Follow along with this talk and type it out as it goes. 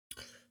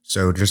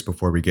So, just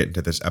before we get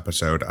into this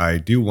episode, I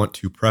do want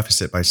to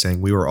preface it by saying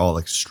we were all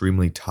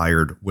extremely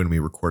tired when we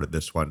recorded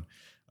this one.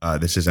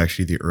 This is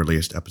actually the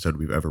earliest episode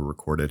we've ever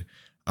recorded.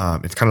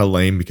 It's kind of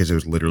lame because it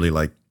was literally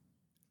like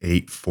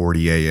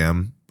 8:40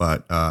 a.m.,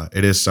 but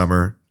it is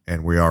summer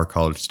and we are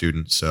college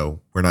students,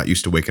 so we're not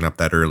used to waking up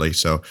that early.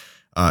 So,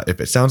 if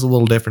it sounds a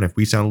little different, if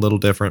we sound a little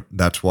different,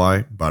 that's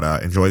why.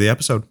 But enjoy the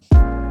episode.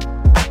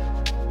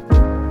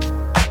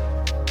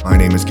 My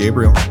name is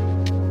Gabriel.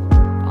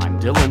 I'm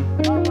Dylan.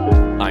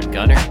 I'm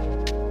Gunner.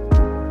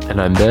 And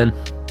I'm Ben.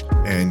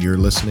 And you're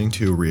listening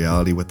to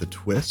Reality with a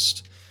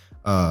Twist.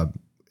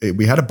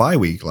 We had a bye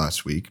week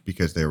last week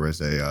because there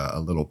was a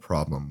little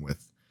problem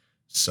with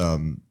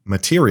some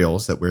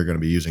materials that we're going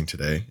to be using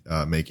today,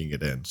 making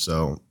it in.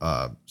 So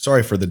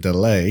sorry for the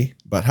delay,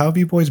 but how have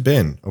you boys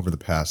been over the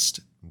past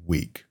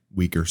week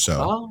or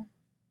so?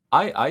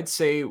 I'd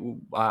say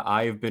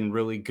I've been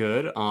really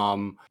good.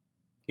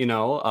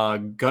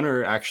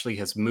 Gunner actually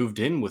has moved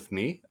in with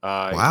me.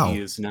 Wow.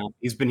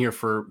 He's been here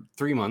for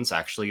 3 months,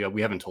 actually.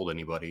 We haven't told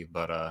anybody,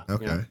 but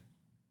okay. Yeah.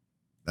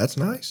 That's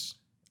nice.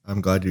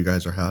 I'm glad you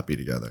guys are happy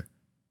together.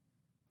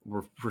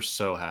 We're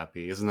so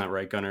happy. Isn't that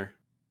right, Gunner?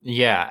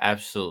 Yeah,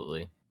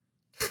 absolutely.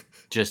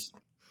 Just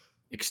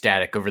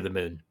ecstatic, over the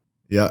moon.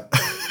 Yeah.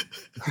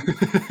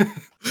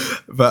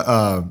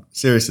 But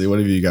seriously, what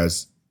have you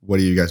guys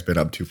been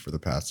up to for the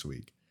past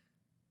week?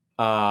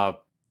 Work.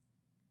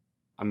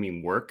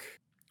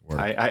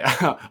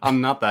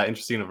 I'm not that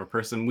interesting of a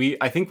person.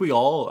 I think we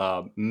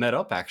all met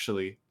up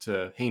actually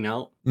to hang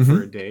out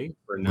for a day,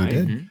 for a night.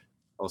 Mm-hmm.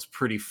 It was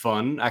pretty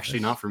fun. Actually,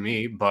 not for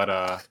me, but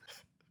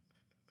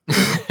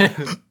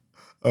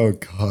oh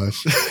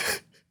gosh.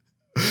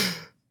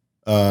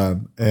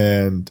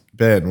 And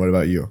Ben, what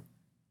about you?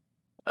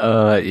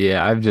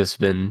 Yeah, I've just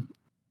been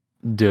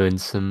doing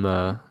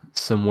some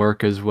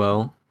work as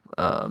well.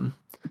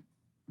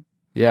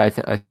 Yeah, I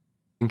think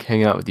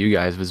hanging out with you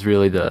guys was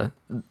really the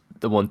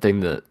one thing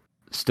that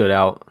stood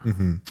out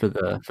for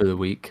the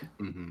week.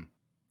 Mm-hmm.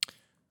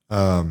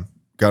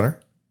 Gunner?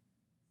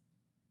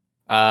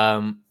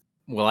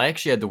 Well, I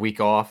actually had the week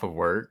off of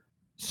work,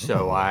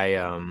 so I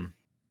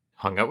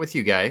hung out with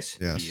you guys.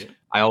 Yes.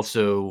 I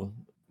also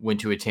went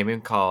to a Tame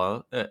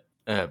Impala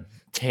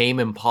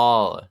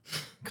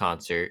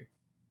concert,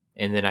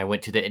 and then I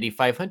went to the Indy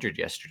 500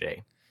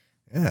 yesterday.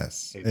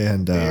 Yes,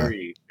 and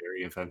very,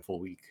 very eventful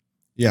week.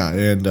 Yeah,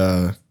 and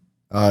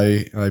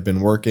I've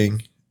been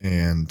working,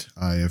 and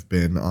I have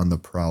been on the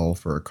prowl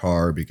for a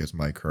car because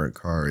my current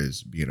car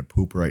is being a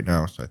poop right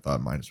now. So I thought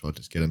I might as well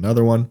just get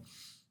another one.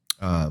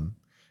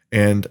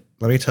 And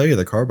let me tell you,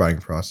 the car buying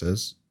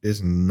process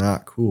is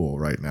not cool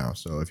right now.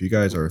 So if you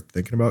guys are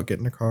thinking about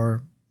getting a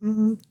car,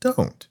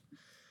 don't.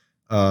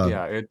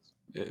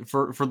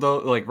 For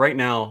right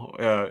now,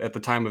 at the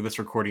time of this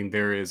recording,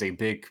 there is a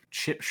big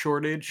chip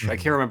shortage. I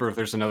can't remember if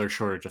there's another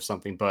shortage of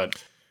something, but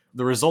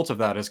the result of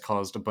that has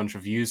caused a bunch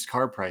of used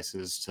car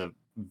prices to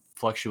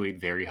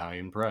fluctuate very high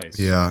in price.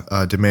 Yeah,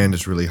 demand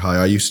is really high.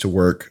 I used to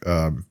work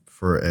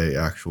for a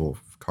actual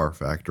car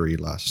factory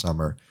last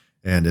summer,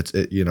 and it's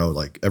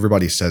like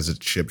everybody says it's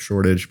chip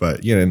shortage,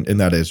 but and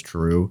that is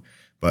true.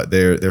 But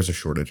there's a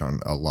shortage on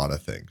a lot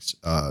of things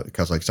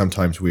because like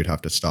sometimes we'd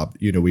have to stop.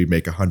 We'd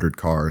make 100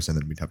 cars and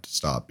then we'd have to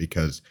stop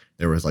because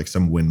there was like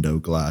some window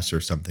glass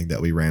or something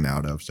that we ran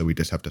out of. So we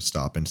just have to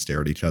stop and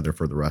stare at each other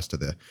for the rest of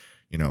the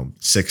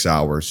 6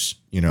 hours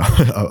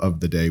of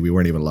the day. We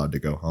weren't even allowed to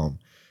go home.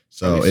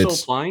 So are you still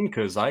applying?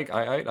 Because I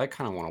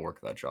kind of want to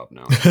work that job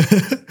now.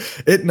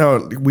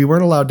 No, we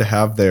weren't allowed to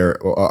have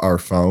our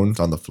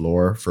phones on the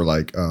floor for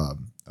like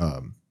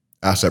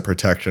asset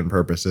protection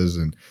purposes,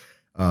 and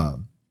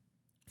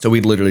so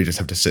we'd literally just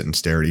have to sit and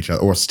stare at each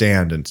other, or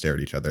stand and stare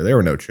at each other. There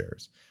were no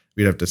chairs.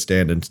 We'd have to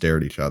stand and stare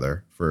at each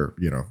other for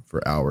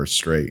hours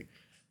straight.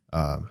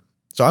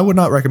 So I would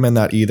not recommend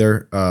that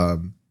either.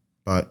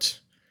 But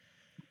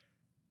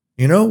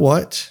you know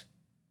what?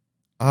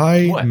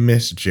 I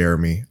miss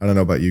Jeremy. I don't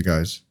know about you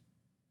guys.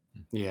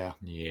 Yeah.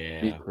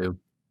 Me too.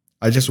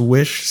 I just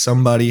wish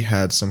somebody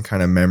had some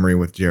kind of memory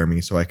with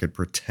Jeremy so I could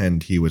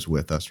pretend he was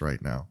with us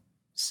right now.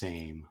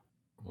 Same.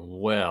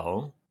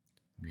 Well,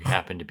 you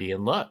happen to be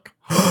in luck.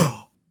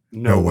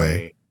 No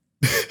way.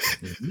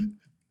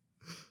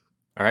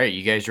 All right,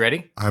 you guys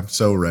ready? I'm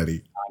so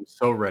ready. I'm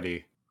so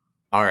ready.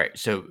 All right,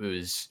 so it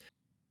was...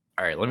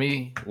 All right, let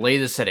me lay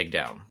the setting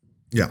down.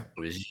 Yeah. It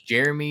was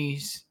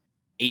Jeremy's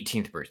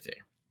 18th birthday.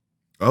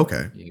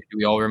 Okay. Do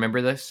we all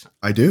remember this?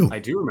 I do. I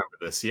do remember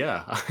this,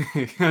 yeah.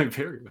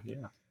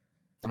 Yeah.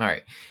 All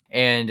right.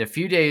 And a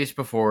few days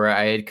before,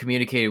 I had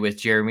communicated with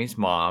Jeremy's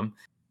mom,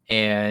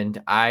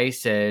 and I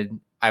said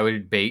I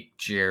would bake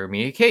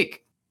Jeremy a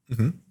cake.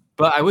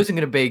 But I wasn't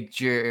going to bake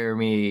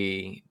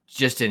Jeremy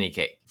just any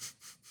cake.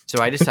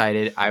 So I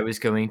decided I was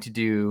going to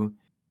do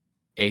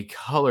a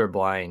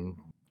colorblind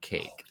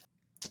cake.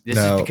 This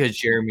is because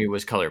Jeremy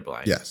was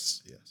colorblind.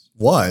 Yes.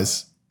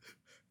 Was.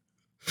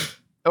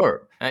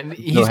 Or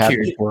he's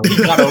cured. He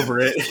got over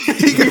it.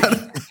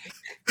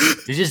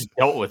 He just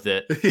dealt with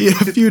it.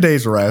 A few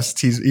days rest.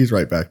 He's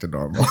right back to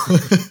normal.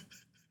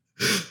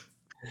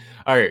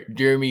 All right,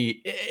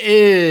 Jeremy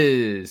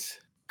is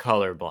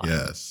colorblind.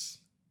 Yes.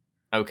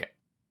 Okay.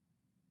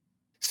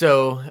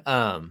 So,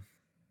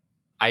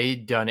 I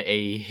had done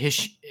a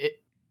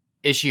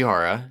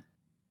Ishihara.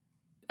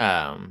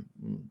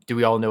 Do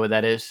we all know what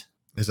that is?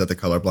 Is that the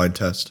colorblind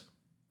test?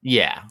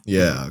 Yeah.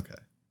 Yeah. Okay.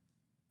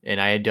 And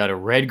I had done a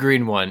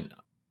red-green one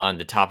on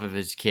the top of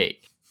his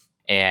cake.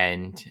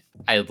 And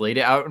I laid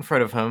it out in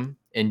front of him.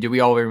 And do we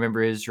all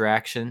remember his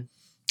reaction?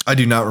 I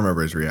do not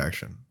remember his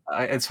reaction.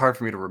 It's hard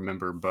for me to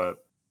remember,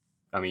 but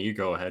I mean, you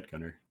go ahead,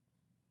 Gunnar.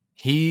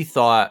 He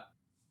thought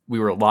we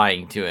were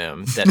lying to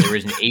him, that there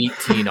was an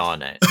 18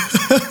 on it.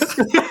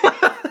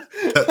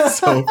 That's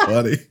so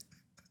funny.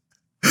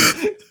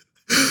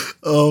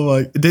 Oh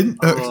my! Didn't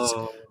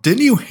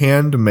you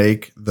hand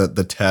make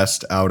the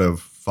test out of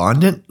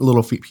fondant,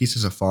 little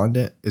pieces of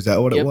fondant? Is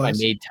that what it was? I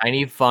made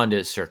tiny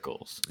fondant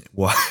circles.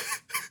 What?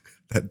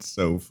 That's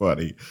so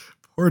funny.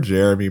 Poor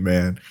Jeremy,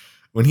 man.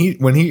 When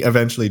he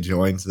eventually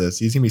joins this,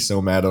 he's gonna be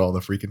so mad at all the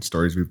freaking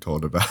stories we've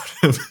told about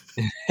him.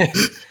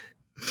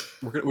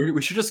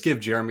 We should just give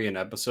Jeremy an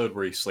episode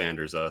where he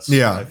slanders us.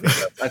 Yeah,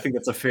 I think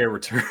that's a fair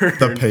return.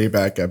 The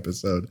payback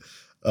episode.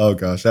 Oh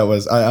gosh, that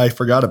was I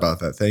forgot about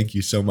that. Thank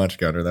you so much,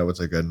 Gunnar. That was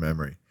a good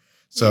memory.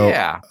 So,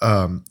 yeah.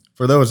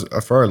 For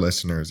our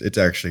listeners, it's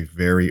actually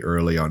very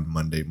early on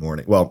Monday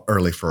morning. Well,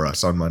 early for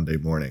us on Monday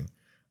morning.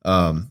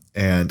 And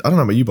I don't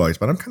know about you boys,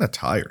 but I'm kind of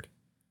tired.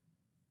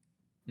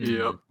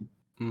 Yep.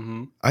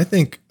 Mm-hmm. I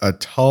think a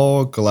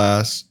tall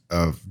glass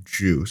of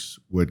juice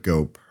would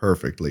go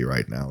perfectly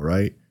right now,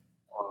 right?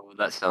 Oh,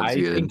 that sounds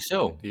good. I think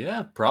so.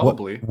 Yeah,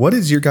 probably. What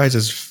is your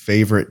guys'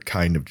 favorite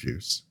kind of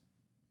juice?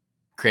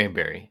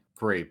 Cranberry.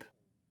 Grape.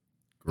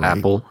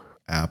 Apple.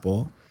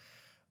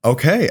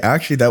 Okay,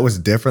 actually, that was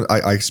different.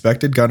 I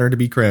expected Gunnar to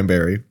be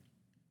cranberry,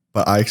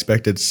 but I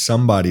expected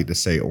somebody to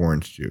say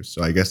orange juice.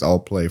 So I guess I'll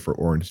play for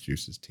orange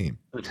juice's team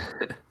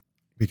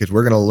because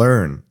we're going to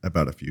learn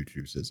about a few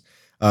juices.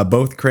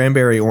 Both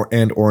cranberry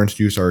and orange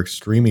juice are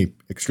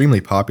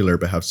extremely popular,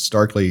 but have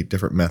starkly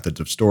different methods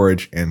of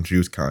storage and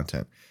juice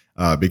content.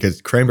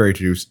 Because cranberry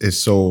juice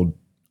is sold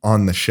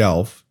on the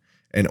shelf,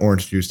 and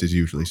orange juice is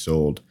usually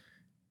sold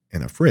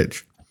in a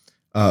fridge.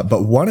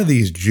 But one of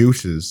these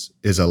juices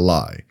is a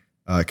lie.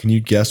 Can you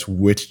guess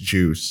which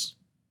juice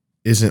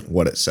isn't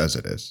what it says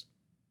it is?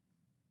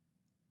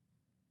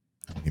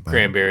 Anybody?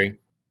 Cranberry.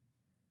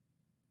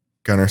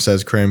 Gunnar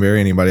says cranberry.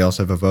 Anybody else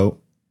have a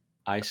vote?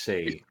 I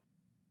say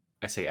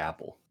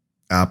apple.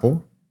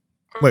 Apple?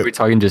 Wait, are we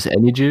talking just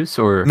any juice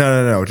or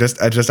No.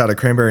 Just out of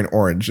cranberry and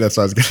orange. That's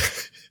what I was gonna.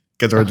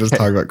 Because we're just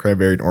talking about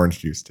cranberry and orange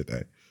juice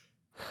today.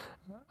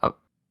 I'm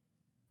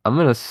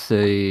gonna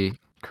say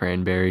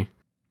cranberry.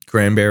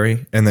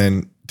 Cranberry, and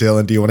then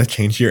Dylan, do you want to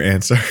change your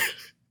answer?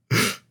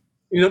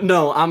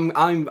 No,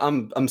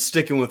 I'm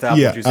sticking with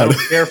apple juice. I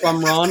don't care if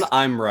I'm wrong.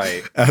 I'm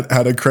right.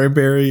 Out of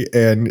cranberry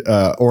and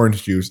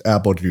orange juice,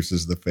 apple juice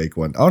is the fake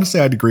one. Honestly,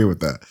 I'd agree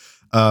with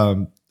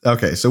that.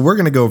 Okay, so we're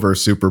going to go over a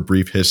super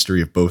brief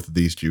history of both of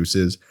these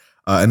juices.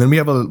 And then we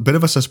have a bit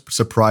of a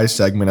surprise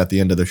segment at the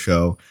end of the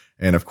show.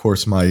 And of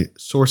course, my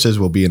sources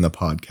will be in the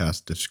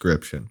podcast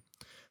description.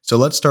 So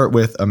let's start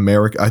with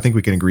America. I think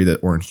we can agree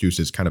that orange juice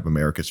is kind of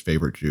America's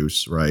favorite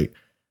juice, right?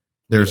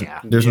 There's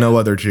no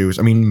other juice.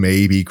 I mean,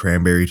 maybe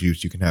cranberry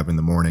juice you can have in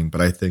the morning,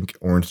 but I think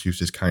orange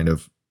juice is kind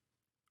of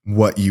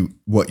what you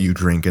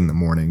drink in the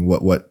morning,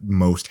 what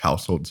most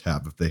households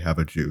have if they have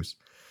a juice.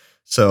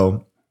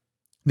 So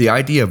the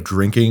idea of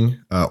drinking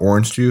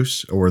orange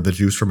juice or the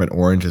juice from an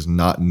orange is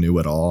not new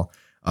at all.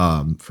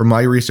 From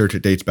my research,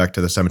 it dates back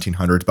to the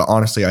 1700s, but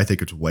honestly, I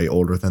think it's way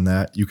older than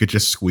that. You could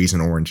just squeeze an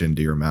orange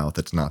into your mouth.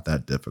 It's not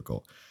that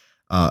difficult.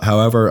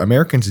 However,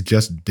 Americans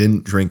just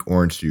didn't drink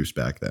orange juice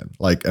back then.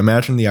 Like,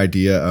 imagine the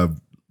idea of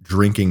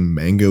drinking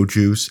mango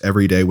juice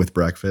every day with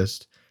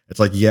breakfast. It's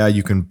like, yeah,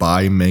 you can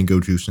buy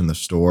mango juice in the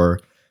store,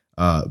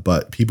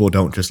 but people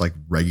don't just like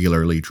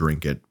regularly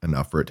drink it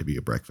enough for it to be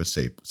a breakfast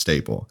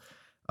staple.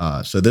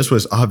 So this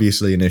was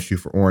obviously an issue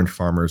for orange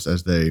farmers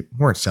as they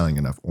weren't selling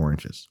enough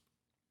oranges.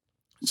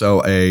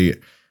 So I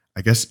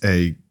guess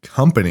a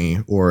company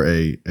or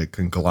a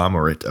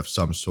conglomerate of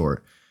some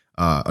sort,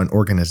 an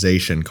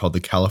organization called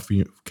the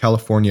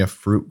California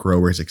Fruit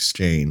Growers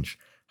Exchange,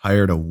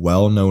 hired a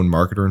well-known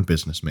marketer and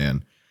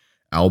businessman,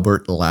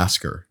 Albert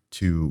Lasker,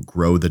 to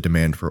grow the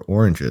demand for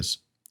oranges.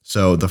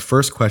 So the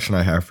first question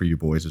I have for you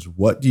boys is,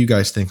 what do you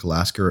guys think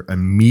Lasker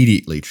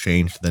immediately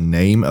changed the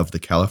name of the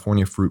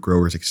California Fruit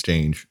Growers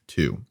Exchange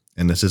to?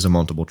 And this is a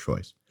multiple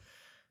choice.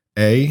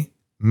 A,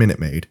 Minute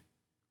Maid.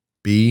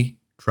 B,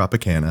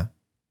 Tropicana.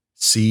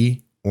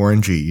 C,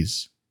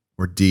 Orangees.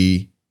 Or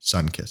D,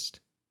 Sunkist.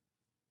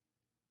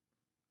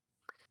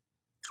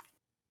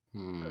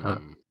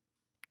 I'm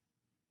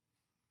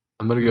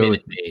gonna go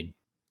Minute Maid.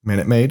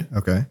 Minute Maid,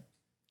 okay.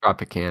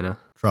 Tropicana.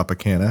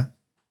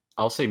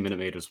 I'll say Minute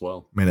Maid as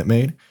well. Minute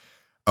Maid.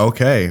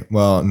 Okay,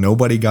 well,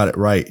 nobody got it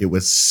right. It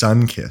was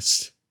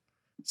Sunkist.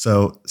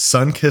 So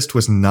Sunkist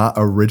was not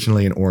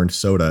originally an orange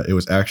soda. It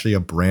was actually a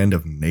brand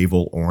of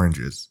navel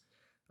oranges.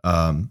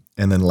 And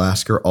then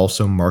Lasker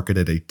also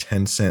marketed a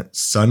 10-cent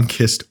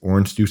sun-kissed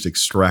orange juice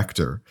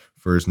extractor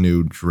for his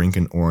new Drink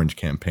an Orange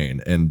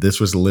campaign. And this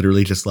was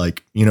literally just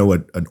like, you know,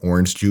 an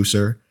orange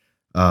juicer.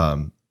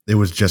 It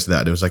was just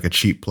that. It was like a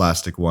cheap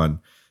plastic one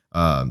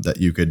that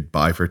you could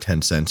buy for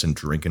 10 cents and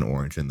drink an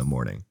orange in the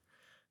morning.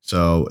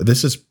 So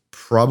this is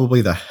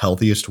probably the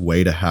healthiest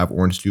way to have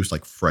orange juice,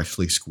 like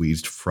freshly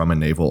squeezed from a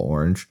navel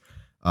orange.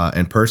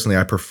 And personally,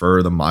 I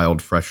prefer the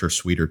mild, fresher,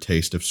 sweeter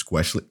taste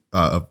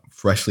of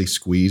freshly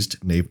squeezed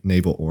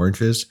navel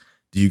oranges.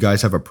 Do you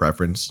guys have a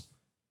preference?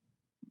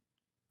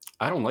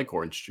 I don't like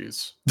orange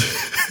juice.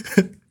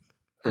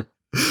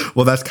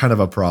 Well, that's kind of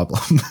a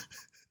problem.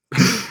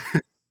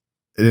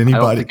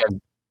 Anybody?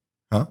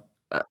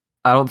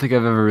 I don't think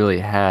I've ever really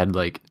had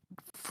like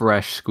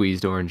fresh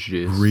squeezed orange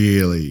juice.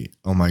 Really?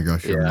 Oh my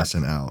gosh, you're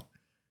missing out.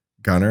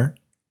 Gunner?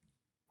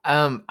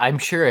 I'm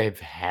sure I've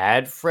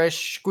had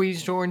fresh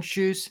squeezed orange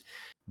juice,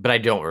 but I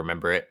don't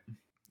remember it.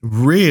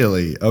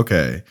 Really?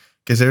 Okay.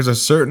 Because there's a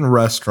certain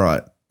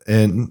restaurant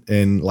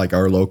in like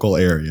our local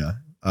area,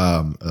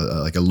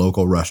 like a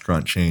local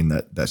restaurant chain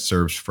that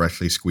serves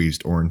freshly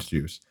squeezed orange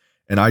juice.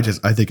 And I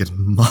think it's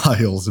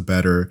miles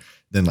better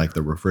than like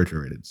the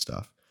refrigerated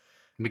stuff.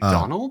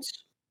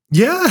 McDonald's?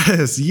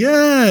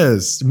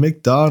 Yes,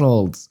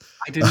 McDonald's.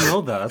 I didn't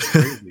know that. That's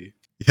crazy.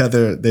 Yeah,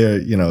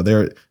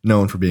 they're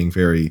known for being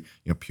very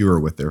pure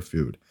with their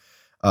food.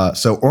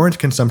 So orange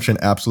consumption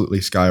absolutely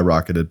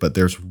skyrocketed, but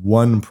there's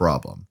one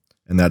problem,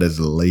 and that is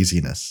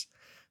laziness.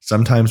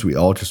 Sometimes we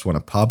all just want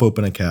to pop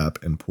open a cap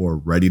and pour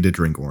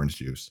ready-to-drink orange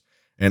juice.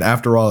 And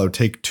after all, it would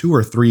take 2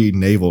 or 3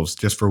 navels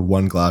just for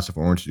one glass of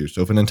orange juice.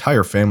 So if an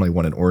entire family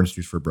wanted orange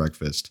juice for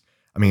breakfast,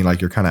 I mean,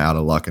 like, you're kind of out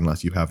of luck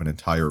unless you have an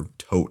entire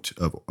tote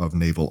of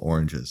navel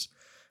oranges.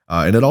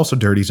 And it also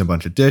dirties a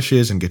bunch of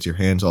dishes and gets your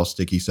hands all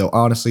sticky. So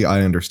honestly,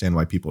 I understand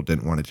why people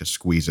didn't want to just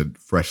squeeze a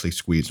freshly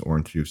squeezed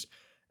orange juice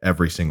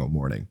every single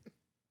morning.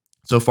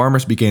 So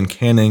farmers began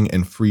canning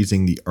and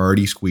freezing the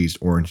already squeezed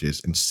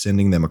oranges and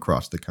sending them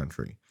across the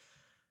country.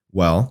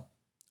 Well,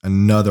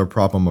 another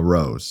problem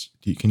arose.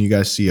 Can you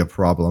guys see a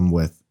problem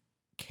with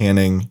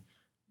canning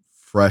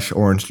fresh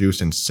orange juice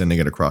and sending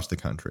it across the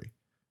country?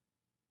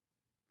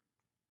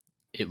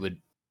 It would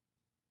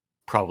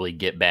probably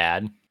get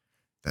bad.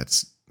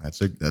 That's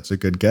a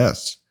good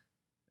guess.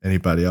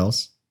 Anybody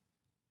else?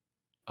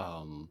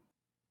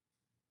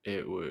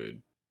 It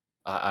would.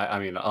 I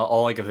mean,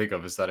 all I can think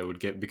of is that it would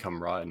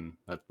become rotten.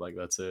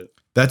 That's it.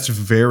 That's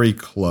very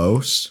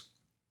close,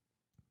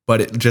 but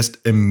it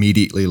just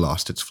immediately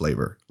lost its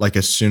flavor. Like,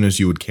 as soon as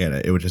you would can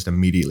it, it would just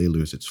immediately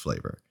lose its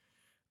flavor.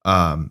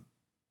 And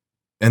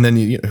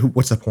then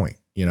what's the point?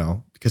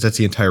 Because that's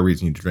the entire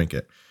reason you drink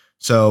it.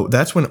 So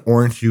that's when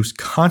orange juice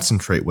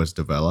concentrate was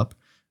developed.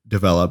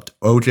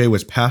 OJ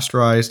was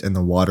pasteurized and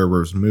the water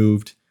was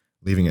removed,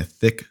 leaving a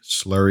thick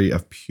slurry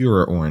of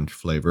pure orange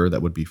flavor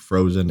that would be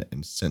frozen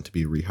and sent to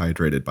be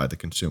rehydrated by the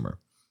consumer.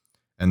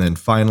 And then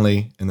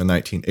finally, in the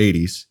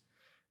 1980s,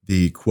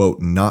 the quote,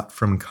 not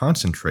from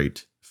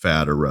concentrate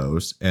fad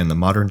arose, and the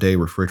modern day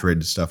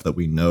refrigerated stuff that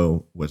we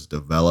know was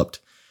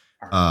developed.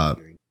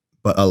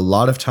 But a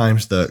lot of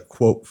times the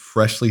quote,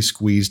 freshly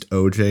squeezed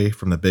OJ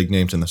from the big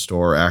names in the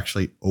store are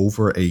actually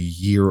over a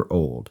year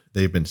old.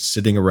 They've been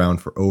sitting around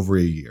for over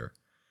a year.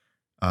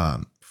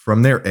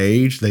 From their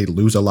age, they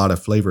lose a lot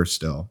of flavor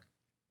still.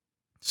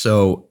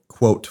 So,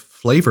 quote,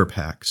 flavor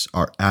packs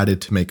are added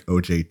to make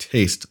OJ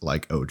taste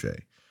like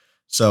OJ.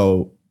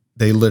 So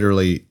they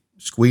literally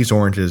squeeze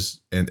oranges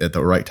at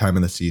the right time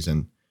in the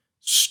season,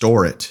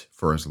 store it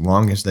for as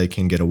long as they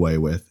can get away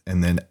with,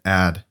 and then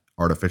add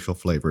artificial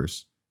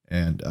flavors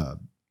and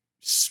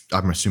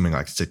I'm assuming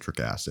like citric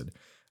acid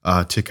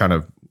to kind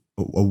of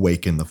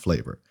awaken the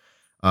flavor.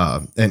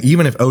 And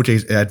even if OJ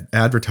is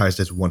advertised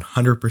as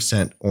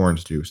 100%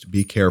 orange juice,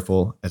 be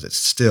careful, as it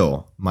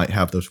still might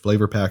have those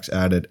flavor packs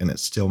added and it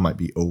still might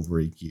be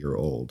over a year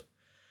old.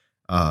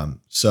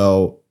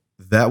 So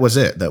that was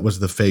it. That was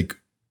the fake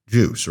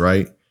juice,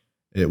 right?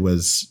 It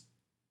was,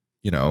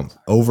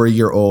 over a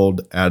year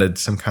old, added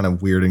some kind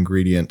of weird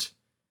ingredient.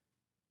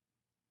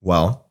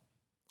 Well,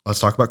 let's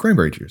talk about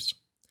cranberry juice.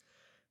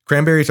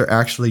 Cranberries are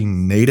actually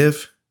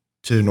native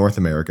to North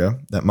America.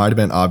 That might have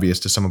been obvious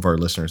to some of our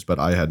listeners, but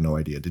I had no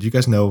idea. Did you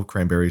guys know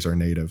cranberries are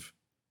native?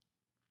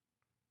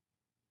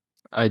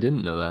 I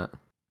didn't know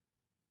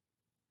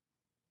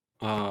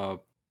that.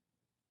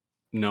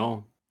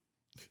 No.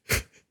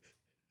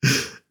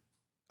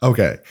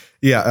 Okay.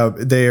 Yeah,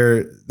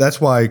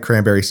 that's why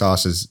cranberry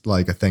sauce is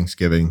like a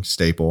Thanksgiving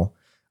staple,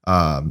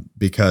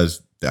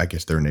 because I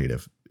guess they're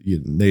native.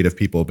 Native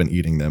people have been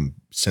eating them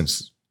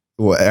since.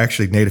 Well,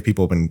 actually, native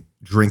people have been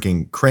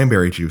drinking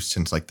cranberry juice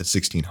since like the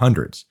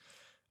 1600s.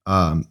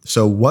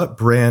 So what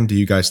brand do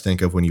you guys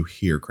think of when you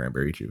hear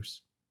cranberry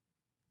juice?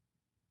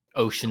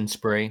 Ocean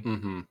Spray.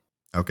 Mm-hmm.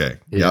 Okay.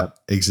 Yeah,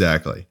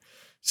 exactly.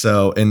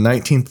 So in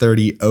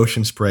 1930,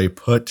 Ocean Spray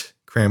put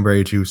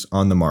cranberry juice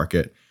on the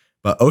market,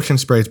 but Ocean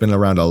Spray has been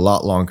around a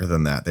lot longer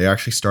than that. They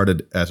actually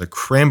started as a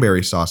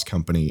cranberry sauce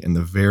company in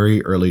the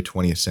very early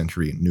 20th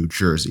century in New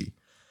Jersey.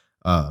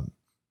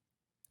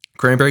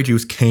 Cranberry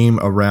juice came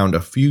around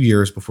a few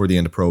years before the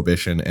end of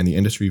Prohibition, and the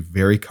industry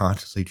very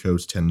consciously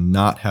chose to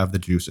not have the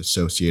juice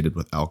associated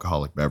with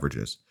alcoholic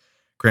beverages.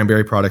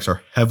 Cranberry products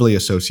are heavily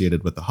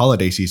associated with the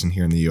holiday season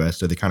here in the US,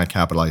 so they kind of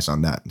capitalized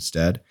on that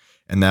instead.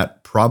 And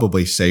that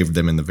probably saved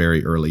them in the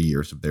very early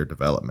years of their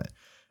development,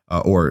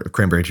 or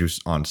cranberry juice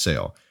on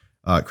sale.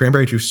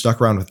 Cranberry juice stuck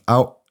around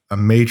without a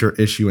major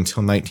issue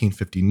until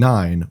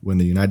 1959, when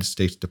the United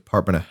States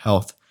Department of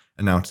Health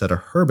announced that a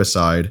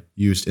herbicide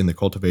used in the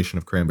cultivation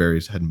of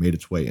cranberries had made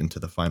its way into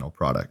the final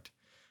product.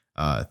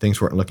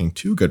 Things weren't looking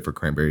too good for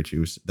cranberry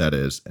juice, that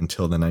is,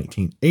 until the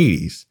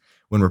 1980s,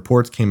 when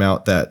reports came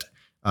out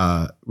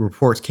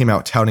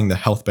touting the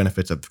health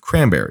benefits of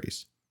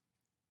cranberries.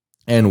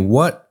 And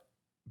what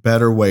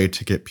better way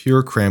to get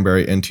pure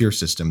cranberry into your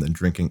system than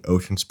drinking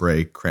Ocean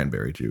Spray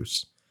cranberry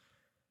juice?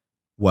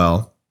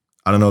 Well,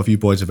 I don't know if you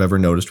boys have ever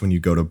noticed when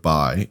you go to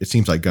buy, it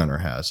seems like Gunnar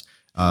has,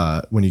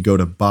 when you go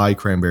to buy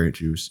cranberry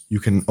juice, you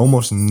can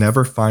almost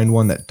never find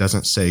one that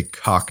doesn't say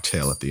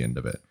cocktail at the end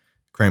of it.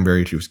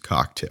 Cranberry juice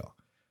cocktail.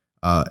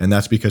 And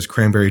that's because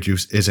cranberry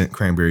juice isn't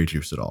cranberry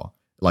juice at all.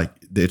 Like,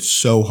 it's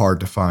so hard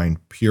to find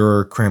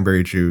pure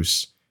cranberry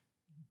juice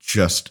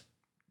just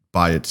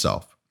by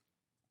itself.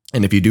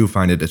 And if you do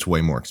find it, it's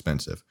way more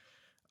expensive.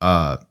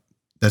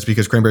 That's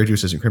because cranberry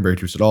juice isn't cranberry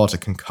juice at all. It's a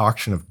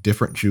concoction of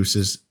different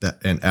juices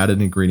and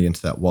added ingredients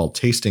that, while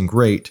tasting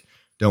great,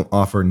 don't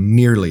offer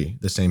nearly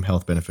the same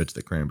health benefits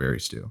that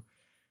cranberries do.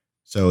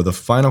 So the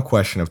final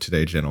question of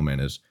today, gentlemen,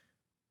 is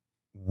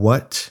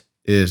what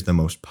is the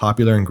most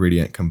popular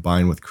ingredient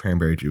combined with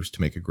cranberry juice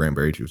to make a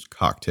cranberry juice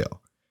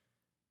cocktail?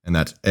 And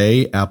that's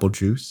A, apple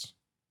juice,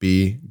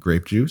 B,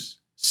 grape juice,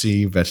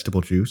 C,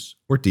 vegetable juice,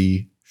 or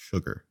D,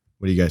 sugar.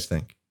 What do you guys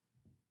think?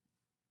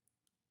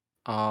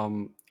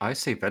 I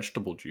say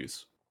vegetable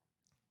juice.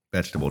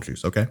 Vegetable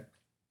juice, okay.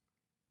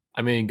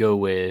 I'm going to go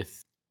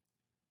with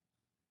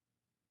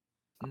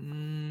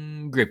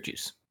grape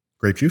juice.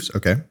 Grape juice,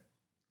 okay.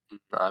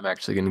 I'm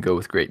actually going to go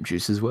with grape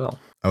juice as well.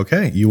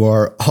 Okay, you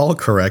are all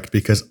correct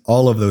because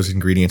all of those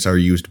ingredients are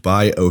used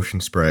by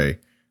Ocean Spray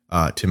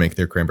to make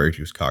their cranberry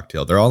juice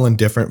cocktail. They're all in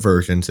different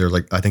versions. They're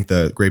like, I think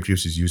the grape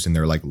juice is used in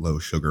their like low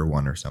sugar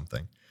one or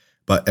something.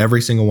 But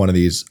every single one of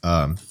these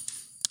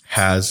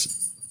has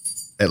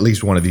at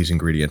least one of these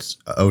ingredients.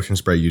 Ocean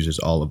Spray uses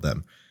all of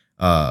them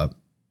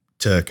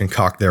to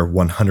concoct their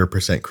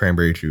 100%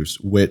 cranberry juice,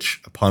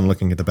 which, upon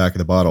looking at the back of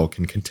the bottle,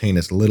 can contain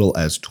as little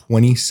as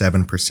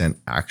 27%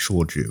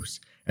 actual juice.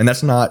 And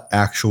that's not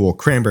actual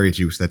cranberry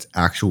juice, that's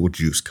actual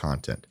juice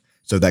content.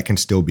 So that can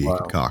still be a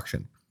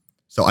concoction.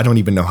 So I don't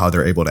even know how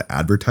they're able to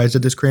advertise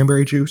it as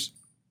cranberry juice.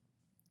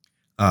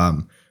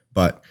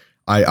 But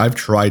I've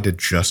tried to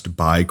just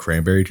buy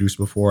cranberry juice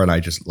before, and I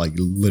just like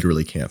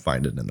literally can't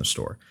find it in the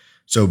store.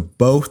 So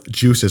both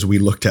juices we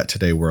looked at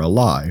today were a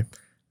lie.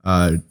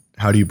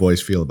 How do you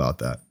boys feel about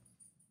that?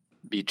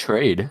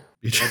 Betrayed.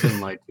 I've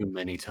been lied to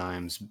many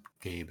times,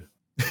 Gabe.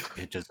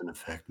 It doesn't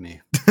affect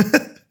me.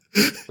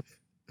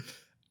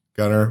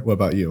 Gunnar, what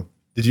about you?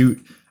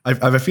 I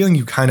have a feeling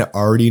you kind of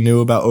already knew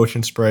about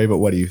Ocean Spray, but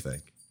what do you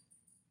think?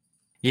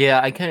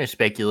 Yeah, I kind of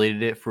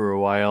speculated it for a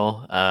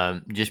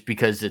while, just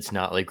because it's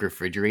not like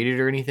refrigerated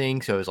or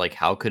anything. So I was like,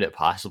 how could it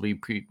possibly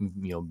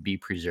be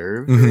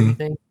preserved or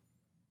anything?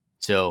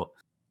 So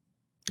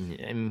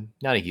I'm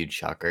not a huge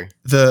shocker.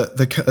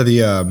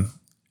 The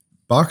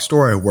box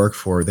store I work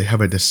for, they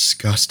have a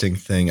disgusting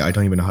thing. I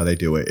don't even know how they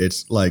do it.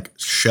 It's like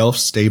shelf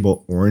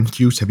stable orange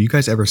juice. Have you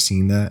guys ever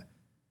seen that?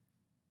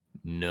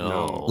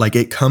 No. Like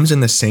it comes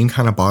in the same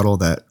kind of bottle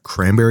that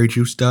cranberry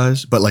juice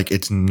does, but like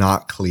it's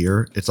not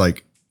clear. It's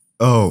like,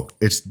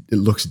 it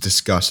looks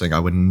disgusting. I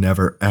would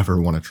never ever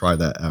want to try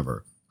that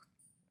ever.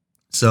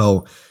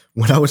 So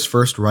when I was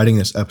first writing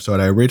this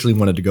episode, I originally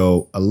wanted to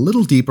go a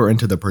little deeper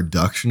into the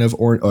production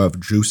of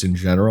juice in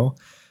general.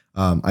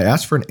 I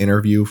asked for an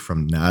interview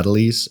from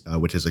Natalie's,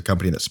 which is a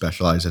company that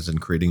specializes in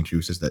creating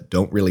juices that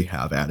don't really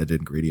have added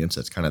ingredients.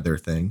 That's kind of their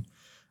thing.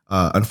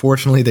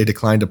 Unfortunately, they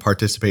declined to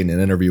participate in an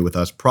interview with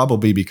us,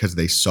 probably because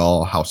they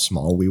saw how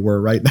small we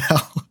were right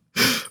now.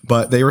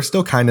 But they were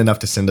still kind enough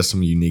to send us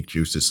some unique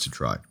juices to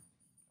try.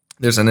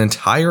 There's an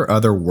entire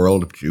other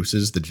world of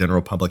juices the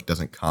general public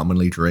doesn't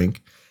commonly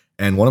drink.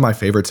 And one of my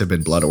favorites have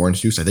been blood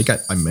orange juice. I think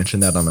I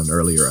mentioned that on an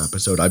earlier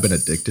episode. I've been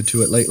addicted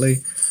to it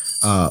lately.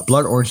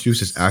 Blood orange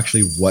juice is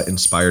actually what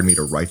inspired me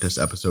to write this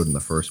episode in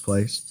the first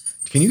place.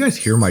 Can you guys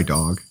hear my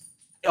dog?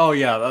 Oh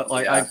yeah,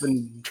 I've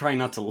been trying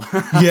not to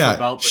laugh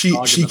about the she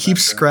dog in the keeps background.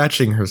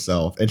 scratching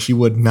herself and she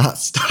would not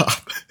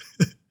stop.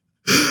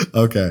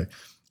 Okay.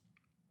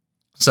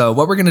 So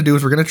what we're going to do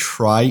is we're going to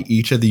try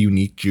each of the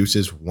unique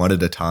juices one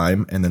at a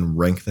time and then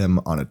rank them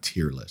on a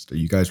tier list. Are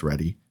you guys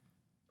ready?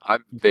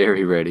 I'm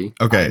very ready.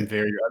 Okay.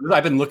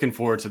 I've been looking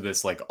forward to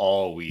this like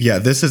all week. Yeah,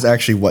 this is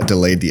actually what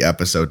delayed the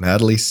episode.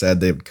 Natalie said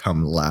they would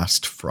come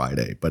last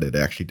Friday, but it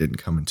actually didn't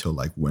come until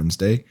like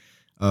Wednesday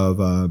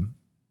of,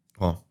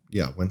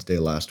 Wednesday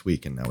last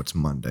week, and now it's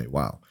Monday.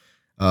 Wow.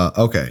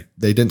 Okay.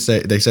 They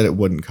said it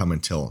wouldn't come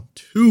until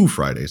 2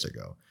 Fridays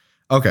ago.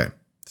 Okay.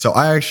 So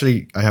I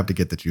have to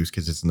get the juice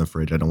because it's in the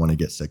fridge. I don't want to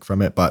get sick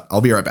from it, but I'll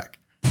be right back.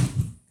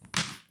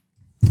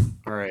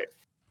 All right.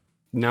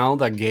 Now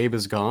that Gabe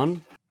is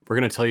gone, we're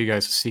going to tell you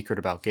guys a secret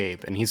about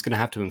Gabe, and he's going to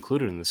have to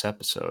include it in this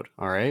episode.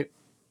 All right.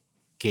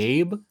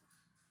 Gabe,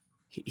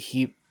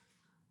 he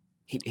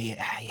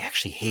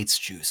actually hates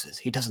juices.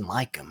 He doesn't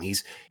like them.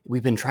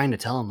 We've been trying to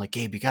tell him, like,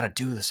 Gabe, you got to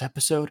do this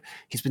episode.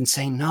 He's been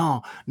saying,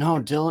 no,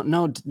 Dylan,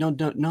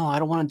 no, I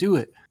don't want to do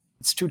it.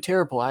 It's too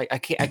terrible. I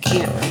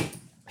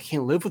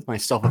can't live with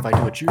myself if I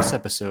do a juice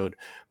episode.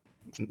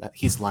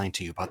 He's lying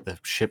to you about the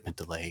shipment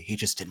delay. He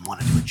just didn't want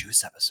to do a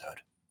juice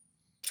episode.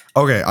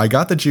 Okay, I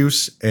got the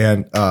juice,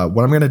 and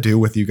what I'm going to do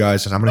with you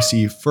guys is I'm going to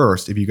see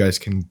first if you guys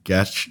can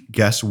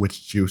guess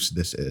which juice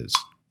this is.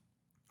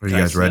 Are you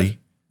guys ready?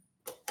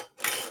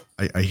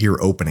 I hear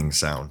opening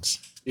sounds.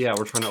 Yeah,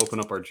 we're trying to open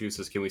up our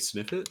juices. Can we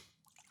sniff it?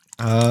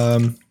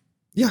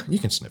 Yeah, you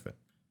can sniff it.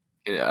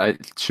 Yeah,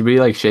 should we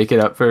like shake it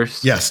up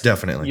first? Yes,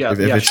 definitely. Yeah, if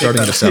it's shake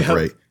starting that to up.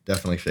 separate,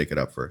 definitely shake it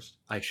up first.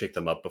 I shake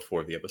them up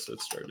before the episode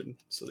started,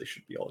 so they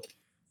should be all.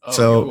 Oh,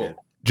 So-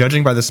 cool.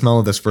 Judging by the smell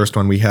of this first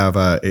one, we have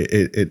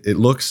it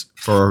looks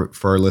for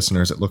our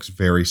listeners, it looks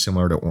very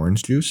similar to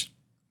orange juice.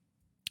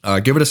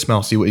 Give it a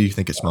smell. See what you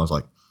think it smells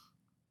like.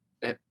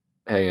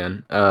 Hang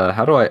on.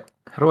 How do I?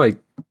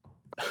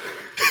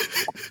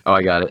 Oh,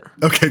 I got it.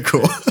 Okay,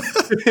 cool.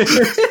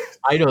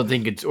 I don't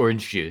think it's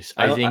orange juice.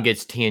 I I don't- think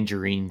it's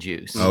tangerine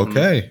juice.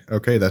 Okay,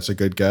 that's a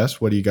good guess.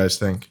 What do you guys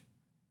think?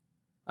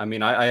 I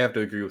mean, I have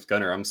to agree with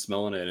Gunnar. I'm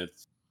smelling it,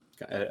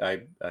 and I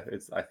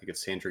think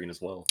it's tangerine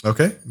as well.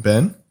 Okay,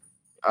 Ben.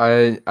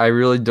 I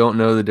really don't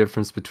know the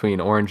difference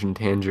between orange and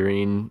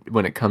tangerine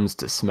when it comes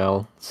to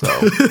smell, so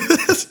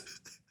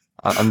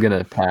I'm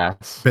gonna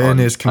pass. Ben on-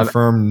 is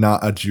confirmed not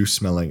a juice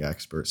smelling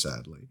expert,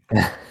 sadly.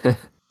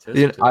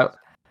 You know,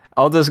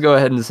 I'll just go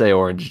ahead and say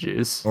orange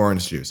juice.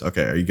 Orange juice.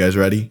 Okay, are you guys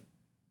ready?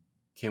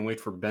 Can't wait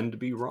for Ben to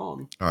be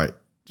wrong. All right,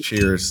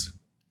 cheers.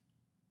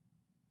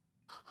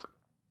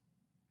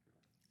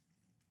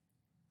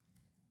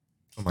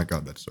 Oh my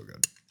god, that's so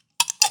good.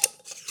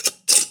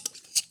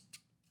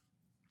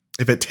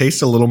 If it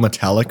tastes a little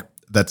metallic,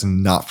 that's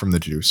not from the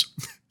juice.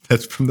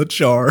 That's from the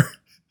jar.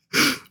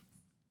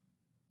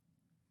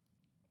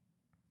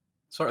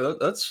 Sorry,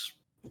 that's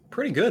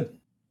pretty good.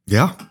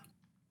 Yeah.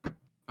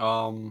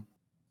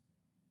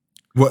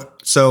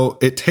 What? So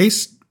it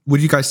tastes.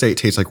 Would you guys say it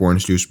tastes like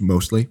orange juice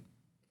mostly?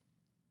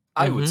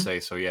 I would Mhm. say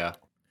so. Yeah.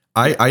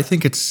 I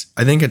think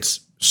it's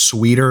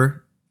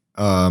sweeter,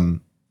 and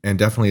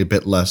definitely a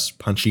bit less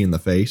punchy in the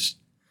face.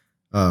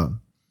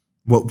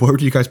 What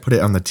would you guys put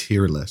it on the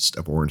tier list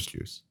of orange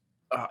juice?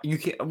 You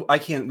can't. I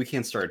can't. We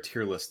can't start a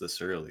tier list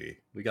this early.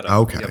 We got.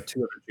 Okay. We have 2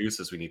 other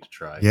juices we need to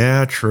try.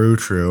 Yeah, true.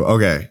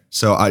 Okay,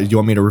 so you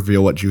want me to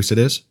reveal what juice it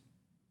is?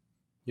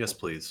 Yes,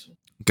 please.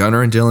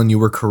 Gunnar and Dylan, you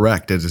were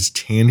correct. It is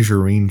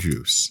tangerine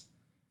juice.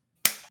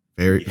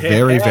 Very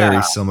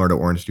Yeah. similar to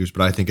orange juice,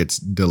 but I think it's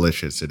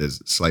delicious. It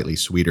is slightly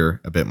sweeter,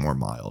 a bit more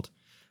mild.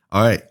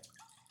 All right.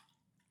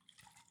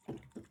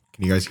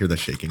 Can you guys hear the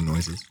shaking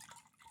noises?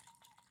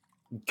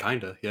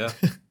 Kinda. Yeah.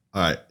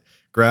 All right.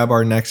 Grab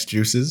our next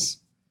juices.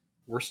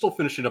 We're still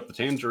finishing up the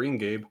tangerine,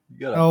 Gabe. You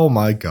gotta. Oh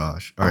my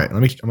gosh. All right, I'm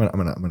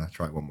gonna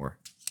try one more.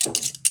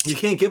 You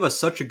can't give us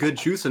such a good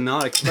juice and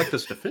not expect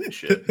us to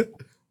finish it.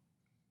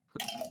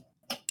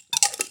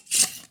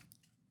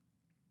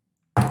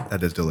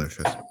 That is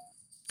delicious.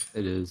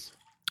 It is.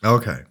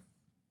 Okay.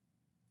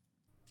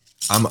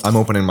 I'm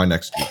opening my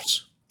next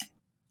juice.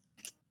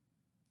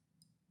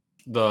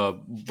 The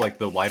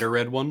lighter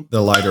red one.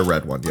 The lighter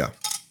red one, yeah.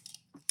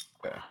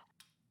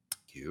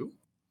 You.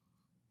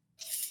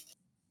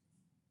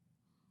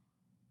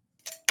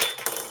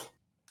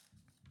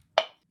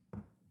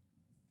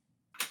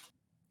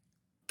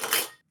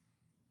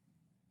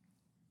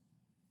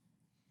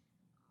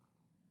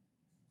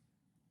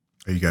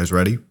 Are you guys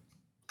ready?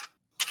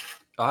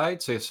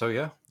 I'd say so.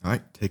 Yeah. All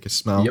right, take a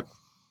smell. Yep.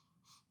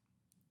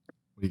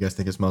 What do you guys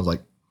think it smells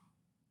like?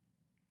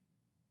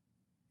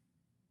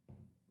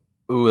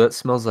 Ooh, that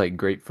smells like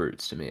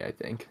grapefruits to me, I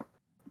think.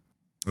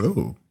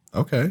 Ooh,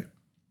 okay.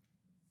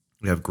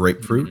 We have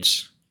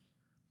grapefruits.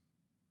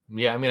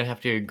 Yeah, I'm gonna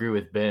have to agree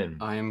with Ben.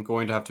 I am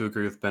going to have to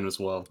agree with Ben as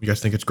well. You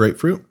guys think it's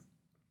grapefruit?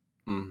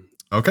 Mm,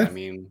 Okay. I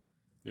mean,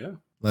 yeah.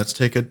 Let's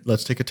take a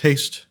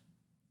taste.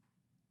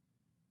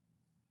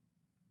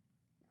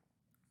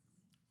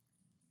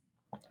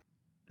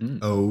 Mm.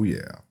 Oh yeah.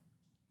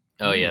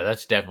 Oh yeah,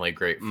 that's definitely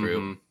grapefruit.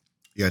 Mhm,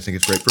 You guys think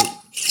it's grapefruit?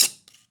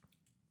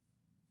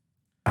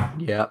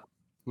 Yeah.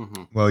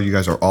 mhm. Well, you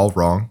guys are all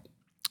wrong.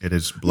 It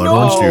is blood No!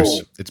 orange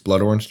juice. It's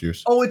blood orange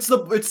juice. Oh, it's the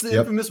Yep.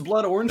 infamous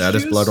blood orange. That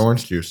is juice? blood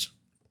orange juice.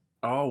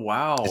 Oh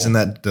wow! Isn't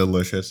that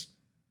delicious?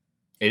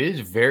 It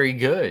is very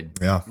good.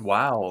 Yeah.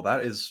 Wow,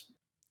 that is.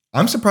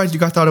 I'm surprised you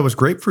guys thought it was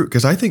grapefruit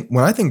because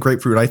when I think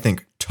grapefruit, I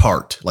think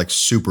tart, like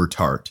super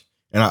tart.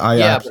 And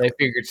Yeah, but I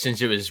figured since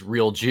it was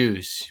real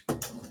juice,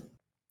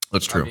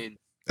 that's true. I mean,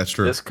 That's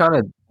true. this kind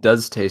of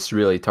does taste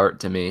really tart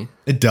to me.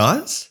 It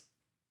does?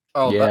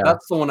 Oh, Yeah.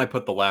 that's the one I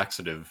put the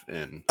laxative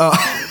in.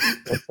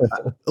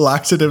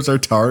 Laxatives are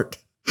tart.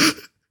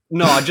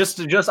 No,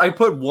 I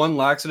put one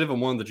laxative in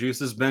one of the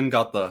juices. Ben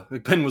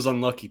was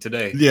unlucky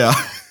today. Yeah.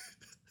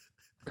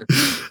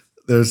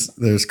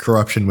 There's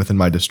corruption within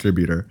my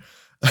distributor.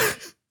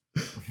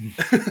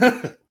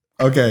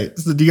 Okay,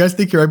 so do you guys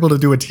think you're able to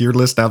do a tier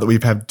list now that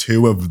we've had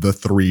 2 of the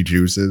 3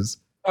 juices?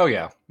 Oh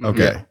yeah.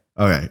 Okay.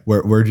 Yeah. Okay.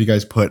 Where do you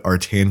guys put our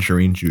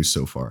tangerine juice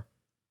so far?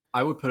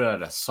 I would put it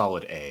at a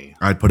solid A.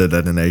 I'd put it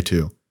at an A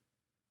too.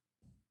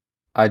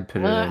 I'd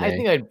put it in I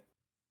think I'd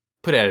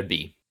put it at a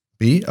B.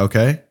 B?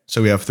 Okay.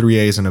 So we have 3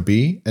 A's and a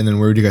B. And then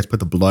where do you guys put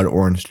the blood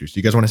orange juice? Do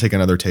you guys want to take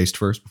another taste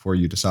first before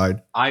you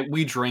decide?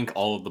 We drank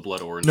all of the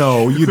blood orange.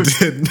 No, you juice.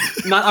 didn't.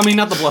 not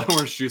the blood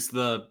orange juice,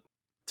 the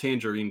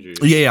tangerine juice.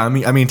 Yeah, I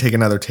mean take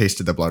another taste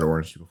of the blood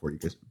orange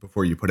juice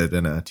before you put it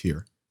in a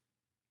tier.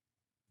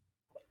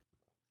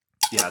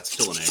 Yeah, it's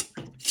still an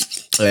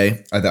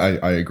A.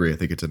 I agree. I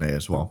think it's an A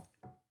as well.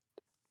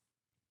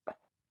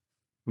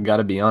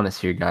 Gotta be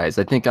honest here, guys.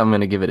 I think I'm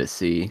gonna give it a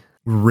C.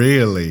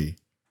 Really?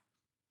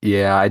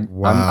 Yeah,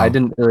 Wow. I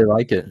didn't really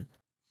like it.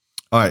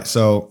 All right,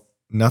 so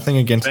nothing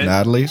against Ben?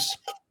 Natalie's,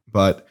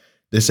 but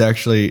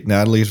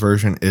Natalie's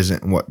version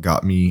isn't what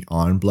got me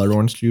on blood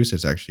orange juice.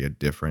 It's actually a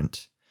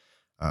different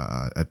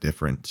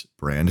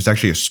brand. It's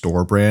actually a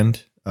store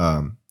brand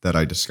that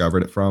I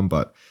discovered it from,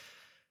 but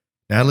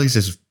Natalie's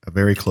is a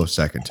very close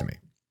second to me.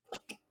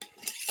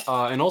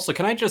 And also,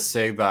 can I just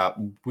say that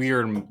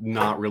we're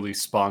not really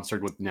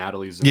sponsored with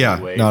Natalie's in Yeah,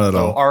 any way. not at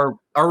So all.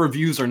 Our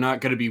reviews are not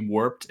going to be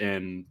warped,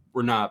 and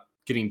we're not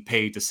getting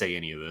paid to say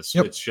any of this.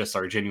 Yep. It's just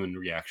our genuine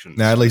reactions.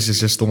 Natalie's is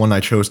just the one I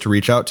chose to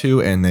reach out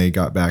to, and they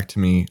got back to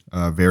me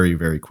very,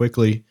 very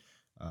quickly.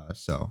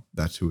 So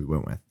that's who we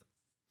went with.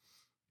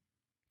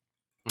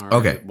 All right,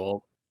 Okay.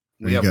 Well,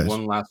 Are we you have guys-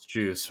 one last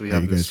juice. We Are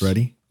have you guys this,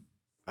 ready?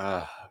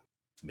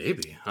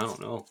 Maybe. I don't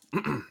know.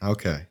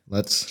 Okay,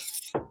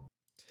 let's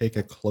take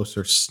a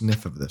closer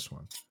sniff of this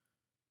one.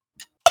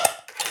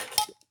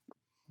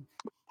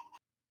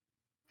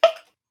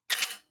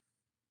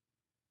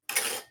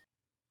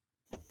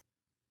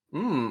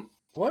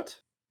 What?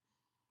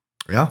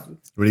 Yeah.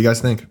 What do you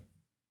guys think?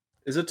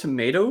 Is it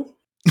tomato?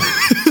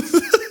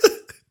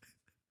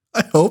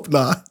 I hope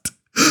not.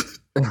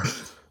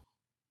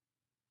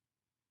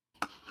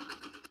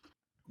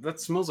 That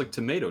smells like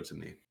tomato to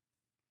me.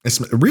 It's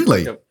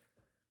really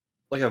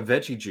Like a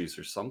veggie juice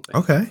or something.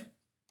 okay.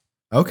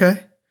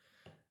 Okay.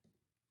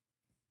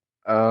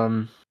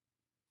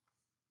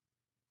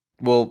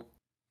 Well,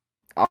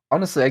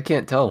 honestly, I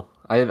can't tell.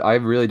 I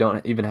really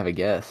don't even have a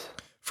guess.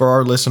 For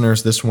our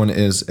listeners, this one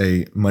is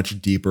a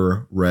much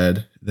deeper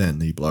red than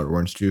the blood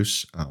orange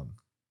juice,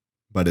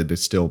 but it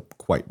is still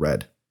quite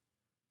red.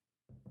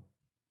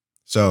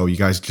 So you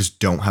guys just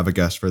don't have a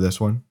guess for this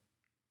one?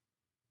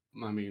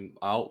 I mean,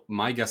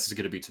 my guess is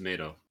going to be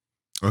tomato.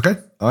 Okay.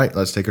 All right.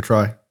 Let's take a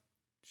try.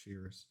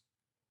 Cheers.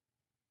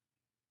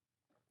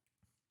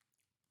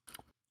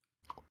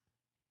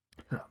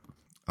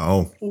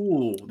 Oh,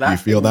 Ooh, you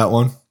feel that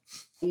one?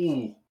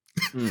 Ooh.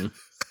 Mm.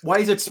 Why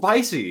is it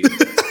spicy?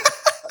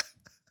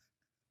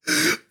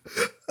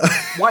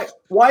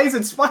 Why is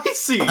it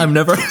spicy? I've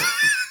never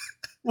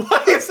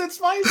Why is it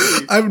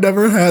spicy? I've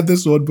never had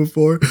this one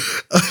before.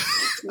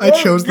 I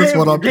chose this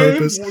one on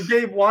purpose.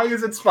 Gabe, why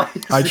is it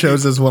spicy? I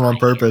chose this one on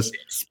purpose.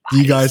 Do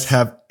you guys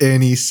have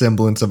any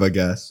semblance of a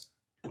guess?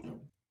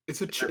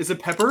 Is it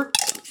pepper?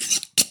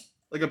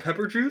 Like a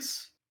pepper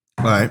juice?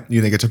 All right.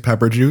 You think it's a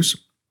pepper juice?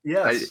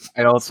 Yes.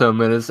 I also am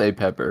gonna say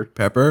pepper.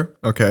 Pepper.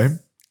 Okay.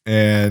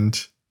 And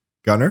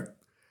Gunner?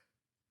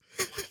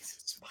 Why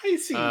is it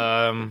spicy?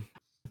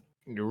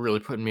 You're really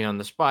putting me on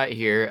the spot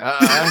here.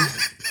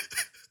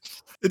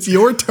 It's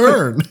your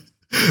turn.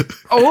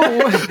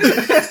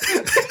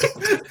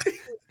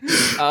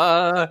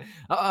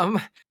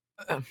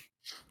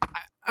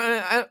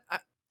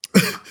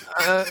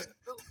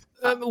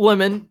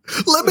 Lemon.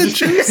 Lemon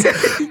juice.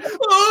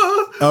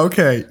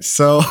 Okay.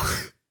 So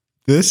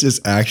this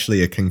is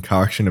actually a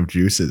concoction of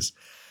juices.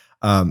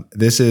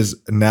 This is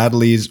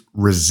Natalie's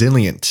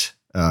Resilient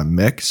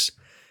mix,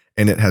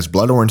 and it has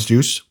blood orange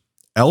juice,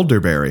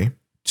 elderberry,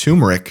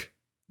 turmeric,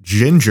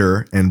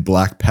 ginger, and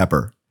black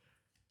pepper.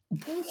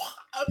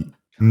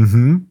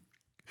 Mm-hmm.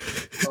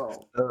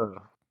 Oh.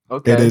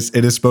 Okay.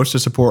 It is supposed to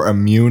support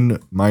immune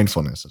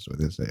mindfulness. That's what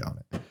they say on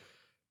it.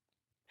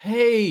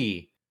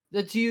 Hey,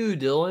 that's you,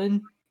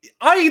 Dylan.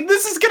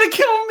 This is gonna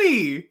kill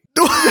me.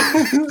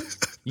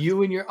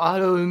 You and your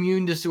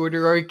autoimmune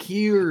disorder are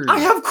cured. I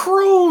have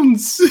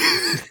Crohn's.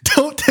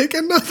 Don't take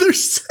another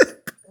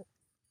sip.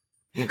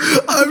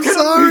 I'm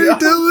sorry,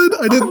 Dylan.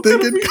 I didn't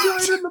think in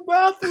the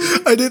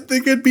bathroom. I didn't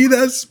think it'd be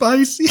that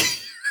spicy.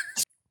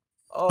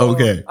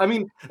 Okay. I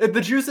mean, the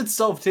juice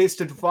itself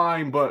tasted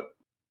fine, but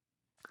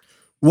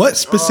What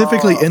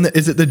specifically in the?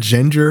 Is it the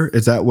ginger?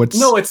 Is that what's?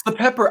 no, it's the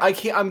pepper. I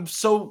can't.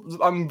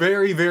 I'm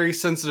very, very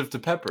sensitive to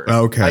pepper.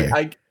 Okay.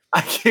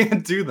 I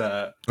can't do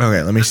that.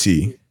 Okay, let me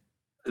see.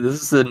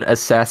 This is an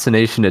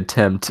assassination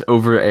attempt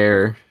over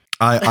air.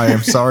 I am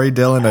sorry,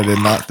 Dylan. I did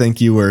not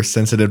think you were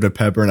sensitive to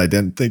pepper, and I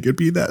didn't think it'd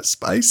be that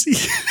spicy.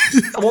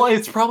 Well,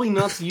 it's probably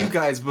not to you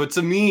guys, but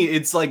to me,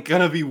 it's like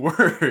gonna be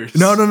worse.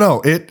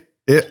 No.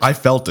 I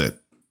felt it.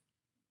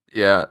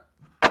 Yeah.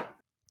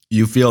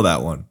 You feel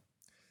that one.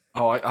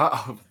 Oh,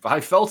 I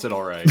felt it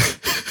all right.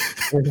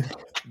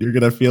 You're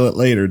gonna feel it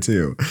later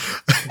too.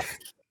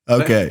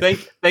 Okay.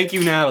 Thank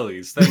you,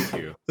 Natalie's. Thank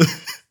you.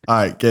 All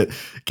right.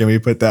 Can we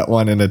put that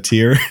one in a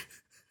tier?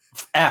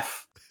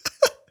 F.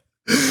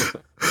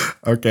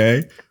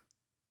 Okay.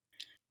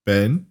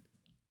 Ben.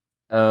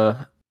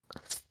 I'm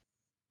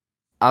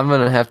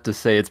gonna have to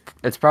say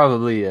it's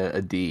probably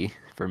a D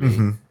for me.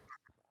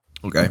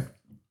 Mm-hmm. Okay.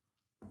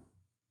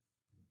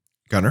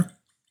 Gunner.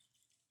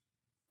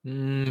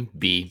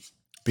 B.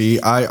 B.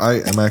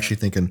 I am actually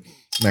thinking.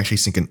 I'm actually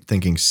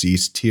thinking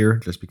C's tier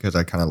just because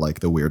I kind of like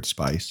the weird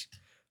spice.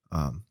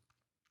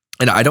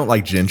 And I don't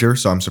like ginger,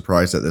 so I'm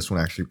surprised that this one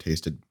actually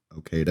tasted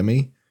okay to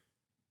me.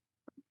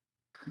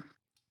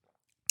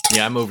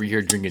 Yeah, I'm over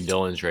here drinking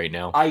Dylan's right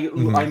now.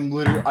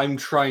 I'm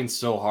trying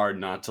so hard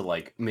not to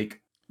like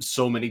make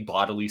so many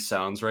bodily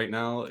sounds right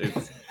now.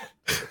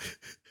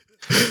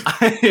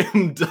 I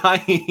am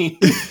dying.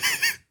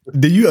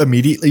 Did you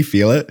immediately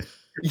feel it?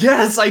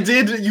 Yes, I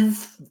did.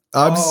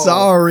 I'm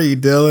sorry,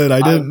 Dylan.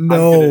 I didn't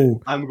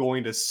know. I'm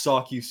going to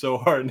sock you so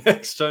hard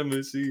next time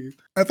I see you.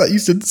 I thought you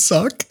said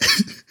suck.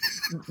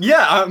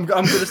 Yeah, I'm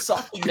gonna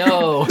sock you.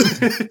 No.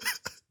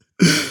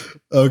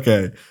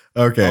 Okay.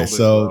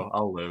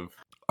 I'll live.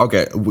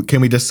 Okay,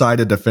 can we decide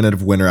a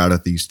definitive winner out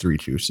of these three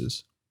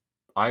juices?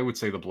 I would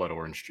say the blood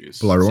orange juice.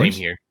 Blood orange?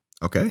 Same here.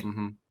 Okay.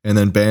 Mm-hmm. And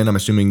then Ben, I'm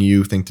assuming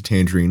you think the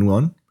tangerine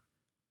one?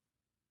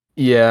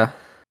 Yeah.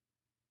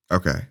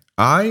 Okay.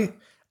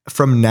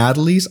 From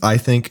Natalie's, I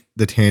think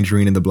the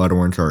tangerine and the blood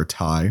orange are a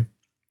tie.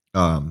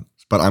 But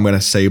I'm going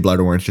to say blood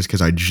orange just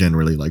because I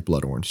generally like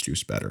blood orange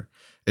juice better.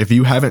 If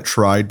you haven't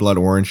tried blood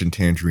orange and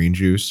tangerine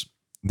juice,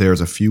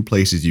 there's a few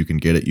places you can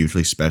get it,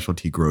 usually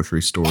specialty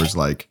grocery stores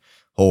like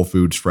Whole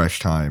Foods, Fresh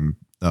Time,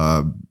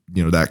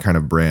 that kind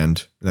of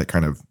brand, that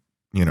kind of,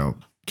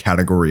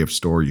 category of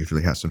store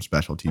usually has some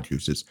specialty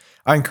juices.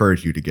 I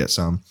encourage you to get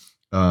some.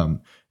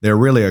 They're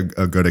really a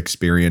good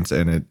experience,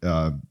 and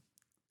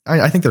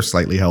I think they're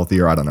slightly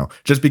healthier. I don't know.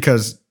 Just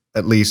because,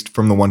 at least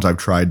from the ones I've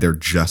tried, they're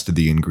just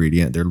the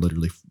ingredient. They're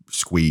literally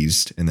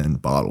squeezed and then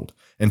bottled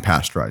and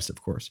pasteurized,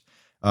 of course.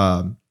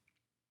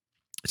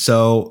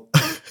 So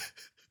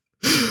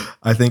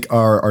I think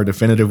our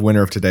definitive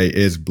winner of today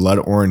is blood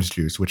orange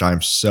juice, which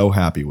I'm so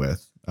happy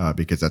with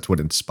because that's what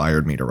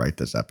inspired me to write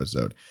this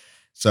episode.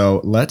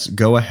 So let's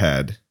go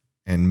ahead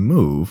and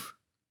move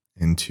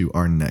into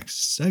our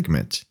next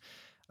segment.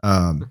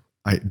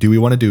 Do we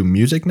want to do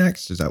music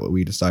next? Is that what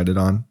we decided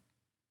on?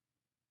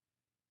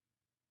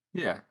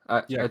 Yeah.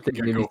 I think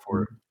maybe go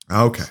for it.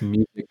 Okay. some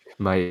music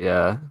might.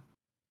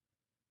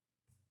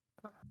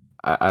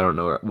 I don't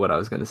know what I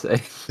was gonna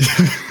say.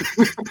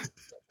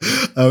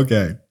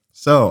 Okay.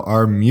 So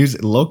our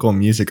local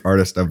music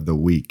artist of the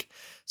week.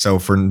 So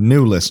for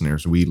new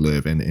listeners, we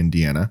live in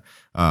Indiana,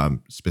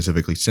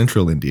 specifically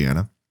Central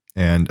Indiana,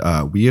 and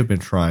we have been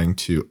trying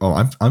to.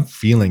 Oh, I'm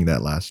feeling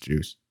that last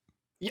juice.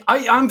 Yeah,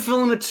 I'm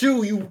feeling it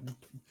too. You.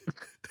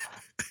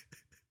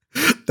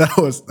 that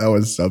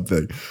was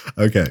something.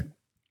 Okay.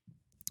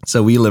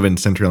 So we live in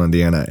Central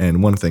Indiana,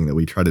 and one thing that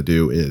we try to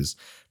do is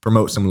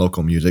promote some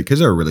local music because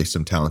there are really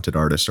some talented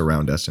artists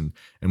around us, and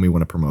we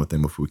want to promote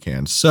them if we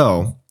can.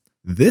 So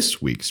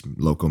this week's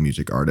local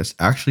music artist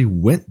actually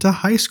went to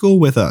high school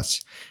with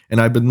us, and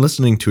I've been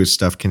listening to his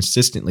stuff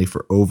consistently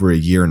for over a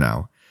year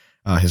now.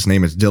 His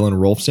name is Dylan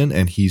Rolfson,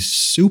 and he's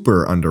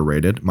super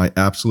underrated. My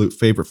absolute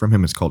favorite from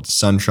him is called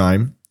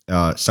Sunshine,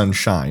 and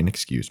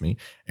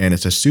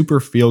it's a super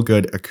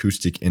feel-good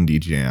acoustic indie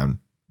jam.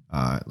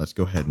 Let's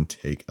go ahead and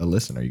take a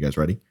listen. Are you guys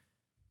ready?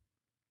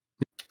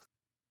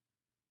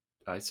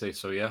 I'd say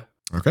so, yeah.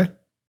 Okay.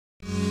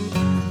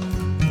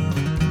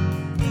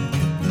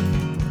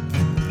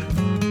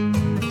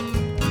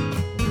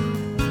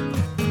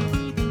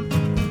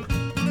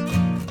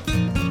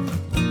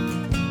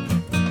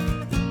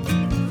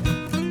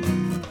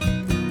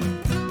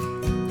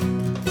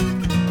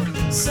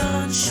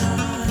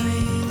 Sunshine,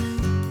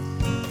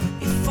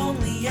 if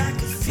only I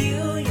could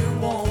feel your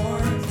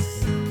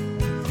warmth,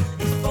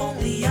 if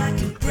only I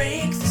could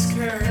break this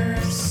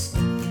curse,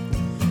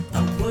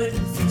 I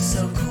wouldn't feel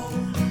so cold.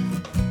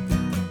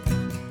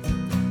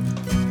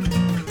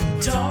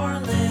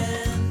 Darling,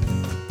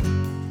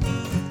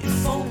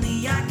 if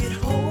only I could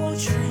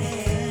hold your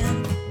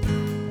hand,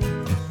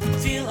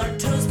 feel our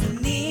toes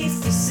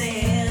beneath the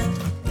sand,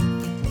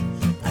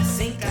 I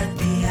think I'd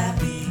be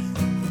happy.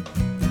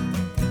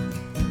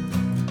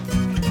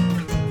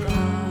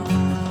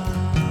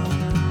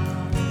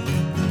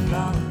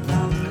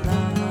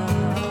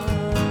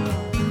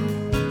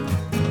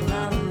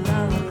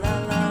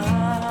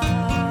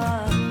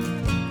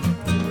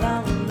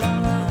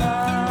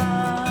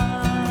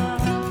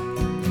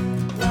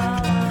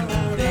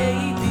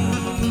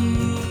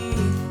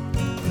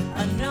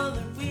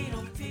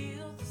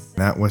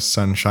 That was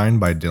Sunshine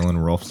by Dylan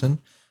Rolfson.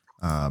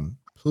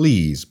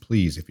 Please,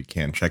 if you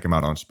can, check him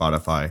out on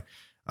Spotify.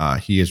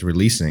 He is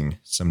releasing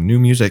some new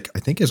music, I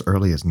think as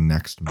early as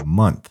next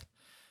month.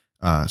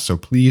 So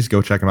please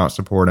go check him out,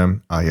 support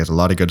him. He has a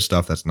lot of good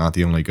stuff. That's not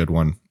the only good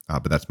one,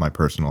 but that's my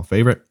personal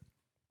favorite.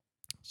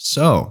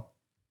 So,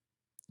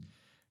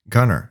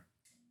 Gunnar,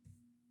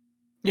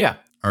 Yeah,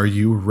 are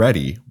you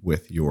ready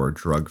with your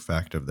drug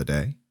fact of the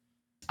day?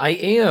 I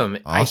am.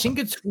 I Awesome. think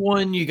it's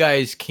one you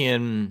guys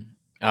can,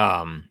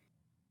 you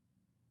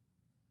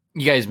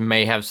guys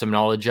may have some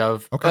knowledge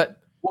of, Okay. but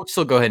we'll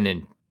still go ahead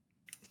and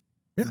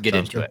Yeah, get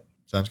sounds into good. it.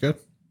 Sounds good.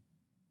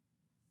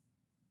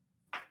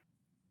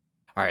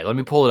 All right, let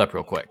me pull it up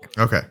real quick.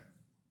 Okay.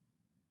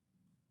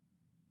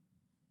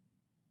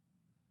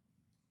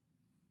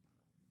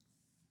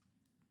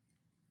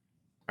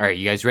 All right,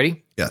 you guys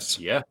ready? Yes.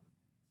 Yeah.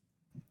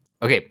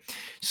 Okay,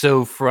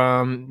 so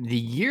from the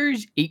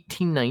years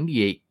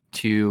 1898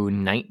 to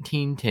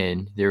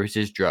 1910, there was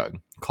this drug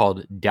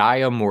called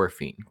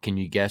diamorphine. Can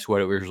you guess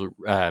what it was?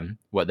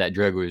 What that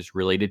drug was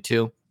related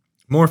to?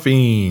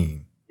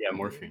 Morphine. Yeah,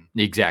 morphine.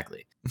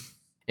 Exactly.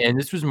 And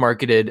this was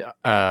marketed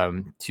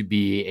to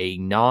be a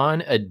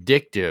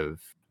non-addictive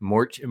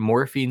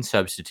morphine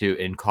substitute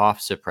and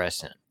cough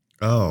suppressant.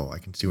 Oh, I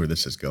can see where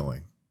this is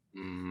going.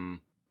 Mm.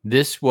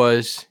 This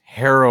was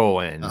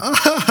heroin.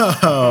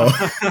 Oh,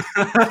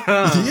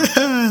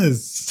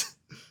 yes.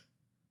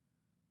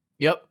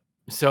 Yep.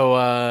 So,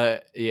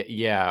 I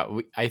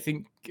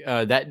think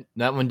that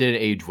one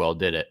didn't age well,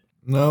 did it?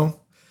 No.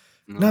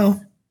 No.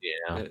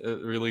 Yeah.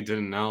 It really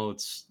didn't. Now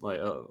it's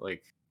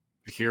like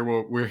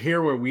we're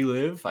here where we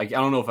live. I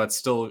don't know if that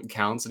still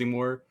counts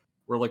anymore.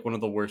 We're like one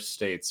of the worst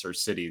states or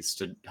cities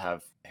to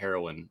have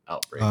heroin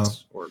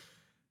outbreaks. Or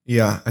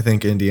Yeah, I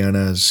think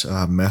Indiana's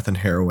meth and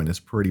heroin is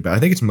pretty bad. I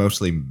think it's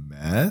mostly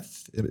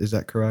meth. Is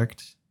that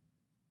correct?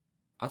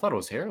 I thought it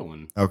was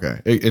heroin. Okay,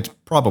 it's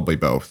probably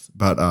both,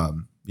 but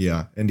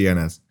yeah,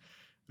 Indiana's.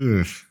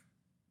 Ugh.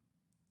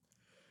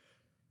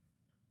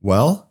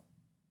 Well,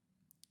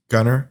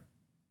 Gunnar,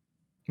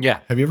 Yeah.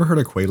 have you ever heard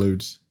of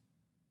Quaaludes?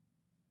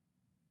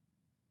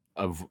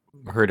 I've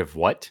heard of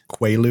what?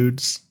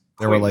 Quaaludes.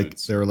 They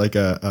Quaaludes. were like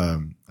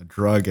a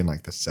drug in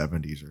like the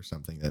 70s or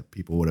something that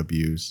people would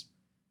abuse.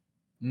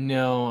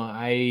 No,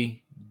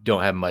 I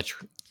don't have much.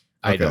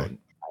 I Okay. don't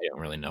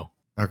really know.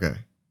 Okay.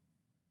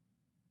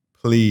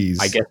 Please.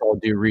 I guess I'll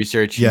do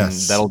research.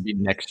 Yes. And that'll be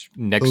next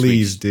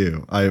Please week.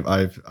 do.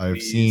 I've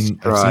Please seen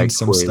try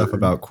some stuff Quaaludes.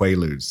 about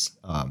Quaaludes,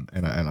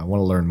 and I want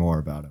to learn more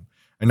about them,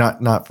 and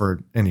not for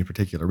any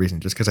particular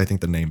reason, just because I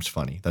think the name's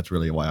funny. That's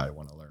really why I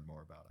want to learn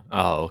more about them.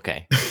 Oh,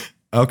 okay.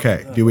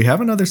 Okay. Do we have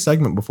another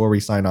segment before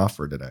we sign off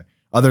for today,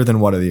 other than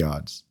what are the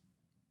odds?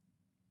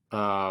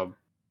 I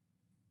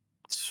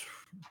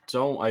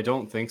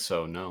don't think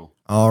so. No.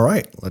 All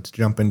right. Let's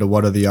jump into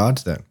what are the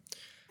odds then.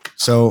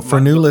 So for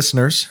new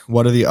listeners,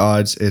 what are the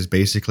odds is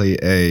basically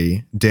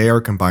a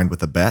dare combined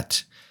with a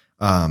bet.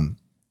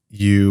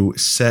 You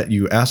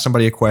ask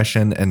somebody a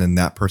question, and then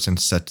that person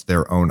sets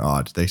their own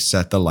odds. They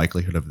set the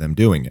likelihood of them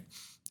doing it.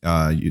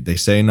 They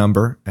say a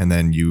number, and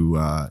then you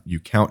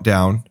count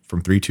down from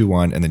 3, 2,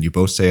 1, and then you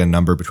both say a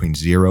number between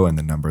 0 and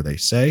the number they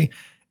say.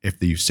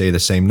 If you say the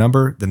same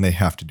number, then they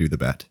have to do the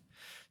bet.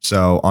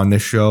 So on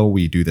this show,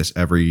 we do this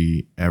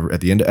every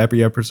at the end of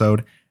every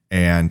episode,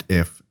 and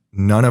if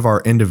none of our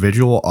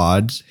individual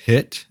odds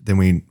hit, then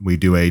we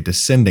do a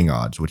descending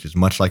odds, which is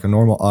much like a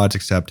normal odds,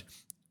 except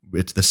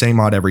it's the same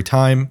odd every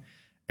time,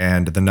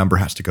 and the number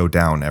has to go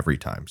down every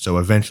time. So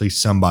eventually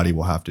somebody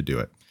will have to do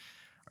it.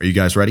 Are you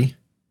guys ready?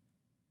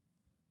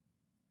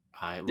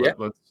 Yeah.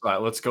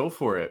 Let's go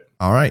for it.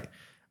 All right.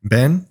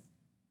 Ben,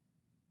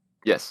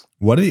 Yes.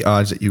 what are the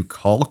odds that you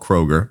call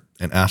Kroger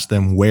and ask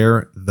them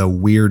where the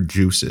weird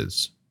juice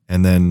is?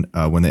 And then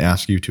when they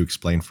ask you to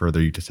explain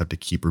further, you just have to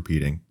keep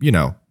repeating,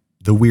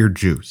 the weird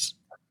juice.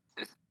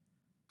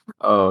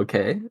 Oh,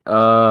 okay.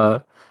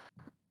 I'll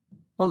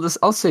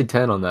say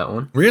 10 on that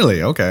one.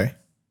 Really? Okay.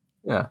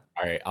 Yeah.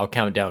 All right, I'll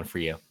count down for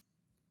you.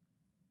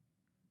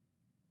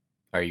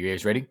 Are you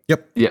guys ready?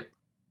 Yep. Yep.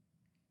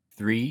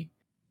 3,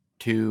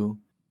 2,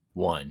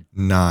 1.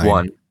 9.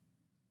 1.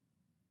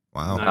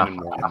 Wow. 9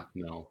 and 1.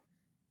 No.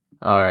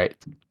 All right.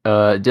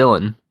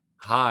 Dylan.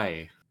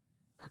 Hi.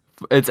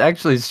 It's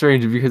actually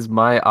strange because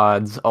my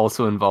odds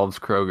also involves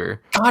Kroger.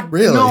 God,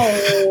 Really?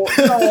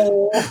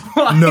 No.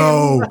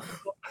 No.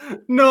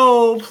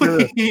 No,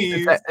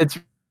 please.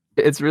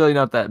 It's really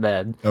not that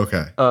bad.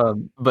 Okay.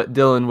 But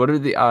Dylan, what are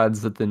the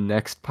odds that the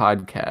next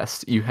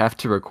podcast you have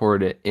to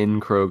record it in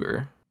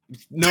Kroger?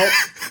 No.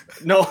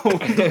 No.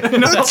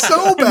 That's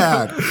so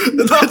bad.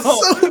 That's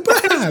so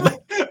bad.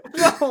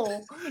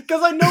 No.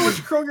 Because I know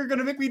which Kroger going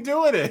to make me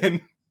do it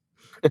in.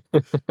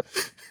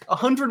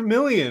 100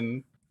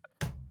 million.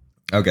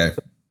 Okay.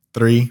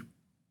 3,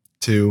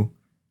 2,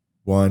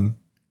 1.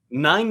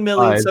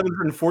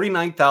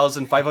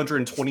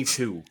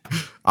 9,749,522.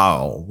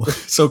 Oh,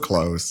 so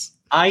close.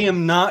 I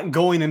am not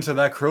going into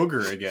that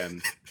Kroger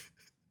again.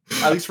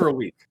 At least for a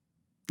week.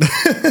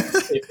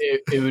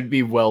 It would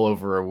be well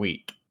over a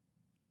week.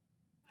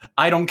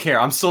 I don't care.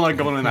 I'm still not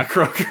going in that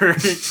Kroger.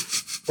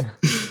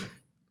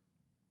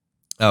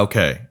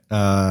 Okay.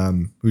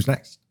 Who's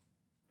next?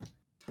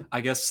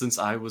 I guess since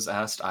I was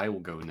asked, I will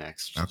go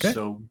next. Okay.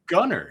 So,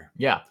 Gunnar,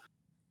 Yeah.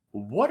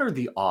 what are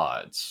the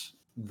odds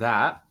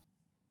that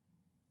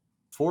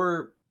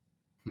for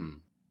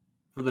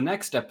the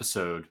next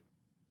episode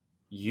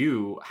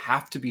you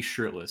have to be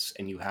shirtless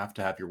and you have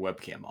to have your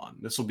webcam on?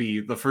 This will be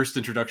the first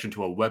introduction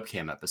to a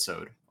webcam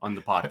episode on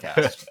the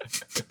podcast.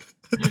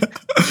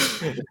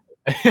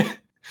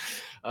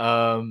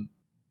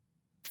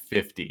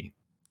 50.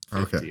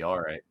 50, Okay. all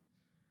right.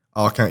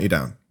 I'll count you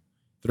down.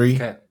 3,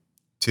 Okay.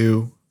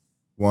 2,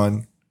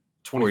 1.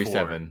 24.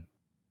 47.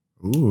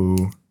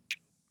 Ooh.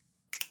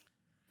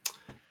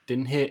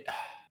 Didn't hit.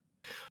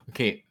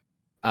 Okay.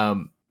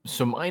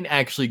 So mine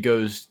actually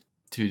goes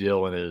to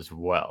Dylan as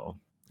well.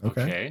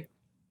 Okay.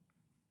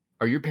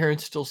 Are your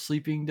parents still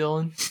sleeping,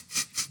 Dylan?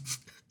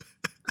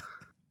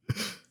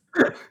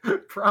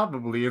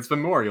 Probably. It's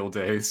Memorial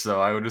Day,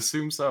 so I would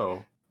assume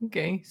so.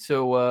 Okay.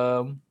 So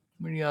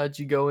what are the odds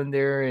you go in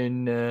there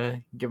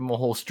and give them a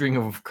whole string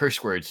of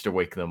curse words to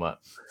wake them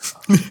up?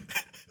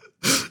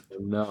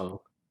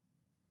 No.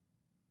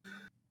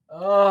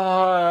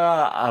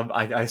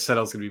 I said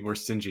I was going to be more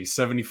stingy.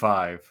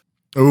 75.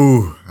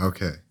 Ooh.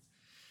 Okay.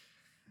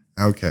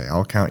 Okay.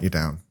 I'll count you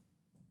down.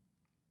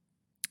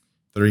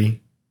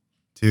 3,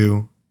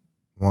 2,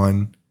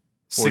 1.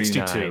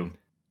 62. 49.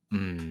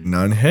 Mm.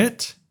 None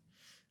hit.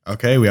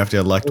 Okay. We have to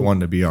elect one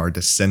to be our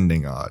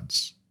descending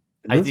odds.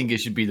 I think it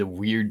should be the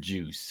weird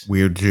juice.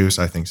 Weird juice.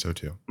 I think so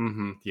too.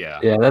 Mm-hmm. Yeah.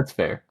 Yeah, that's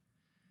fair.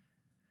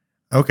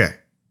 Okay.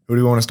 Who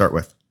do we want to start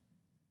with?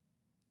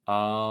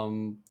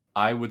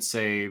 I would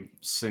say,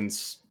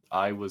 since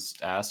I was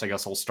asked, I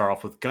guess I'll start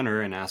off with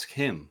Gunnar and ask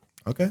him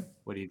Okay.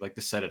 what he'd like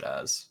to set it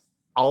as.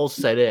 I'll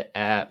set it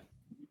at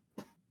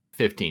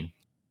 15.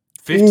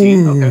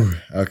 15. Okay. Ooh,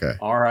 okay.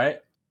 All right.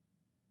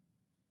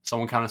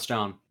 Someone count us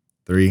down.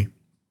 3,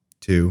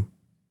 2,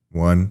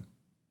 1.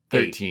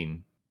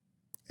 13.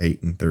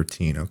 8 and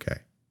 13. Okay.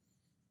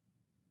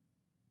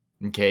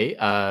 Okay.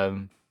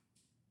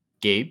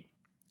 Gabe,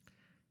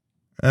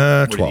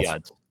 what 12. are the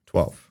odds?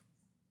 12.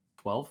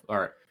 12. All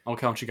right. I'll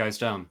count you guys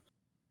down.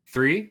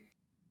 3,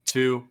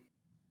 2,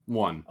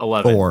 1.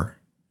 11. 4.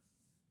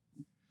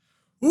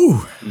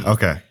 Ooh.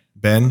 Okay. Did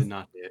Ben.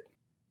 not hit.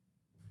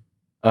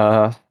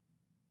 I'm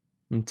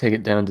gonna take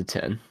it down to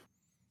 10.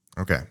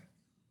 Okay.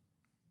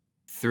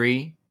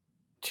 3,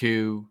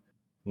 2,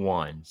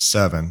 1.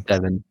 7.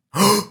 7.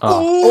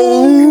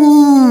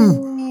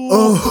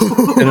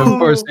 Oh. And of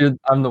course,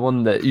 I'm the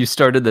one that you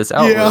started this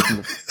out Yeah. with. In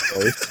the first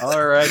place.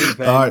 All righty,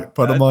 Ben. All right.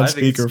 Put him on I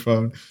think it's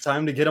speakerphone.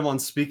 Time to get him on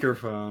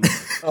speakerphone.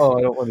 Oh,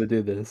 I don't want to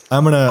do this.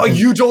 I'm gonna. Oh,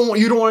 you don't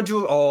want to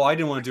do? Oh, I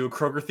didn't want to do a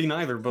Kroger thing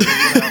either. But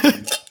what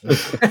happened?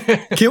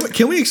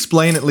 Can we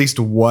explain at least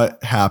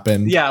what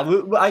happened? Yeah,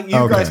 you guys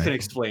Okay. can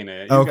explain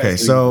it. You Okay, guys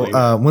can so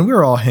explain it. when we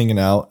were all hanging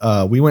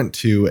out, we went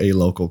to a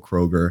local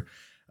Kroger,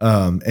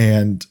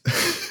 and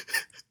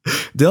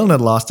Dylan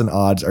had lost an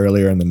odds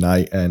earlier in the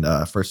night, and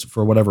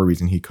for whatever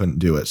reason he couldn't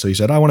do it. So he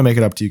said, "I want to make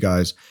it up to you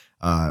guys.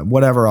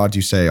 Whatever odds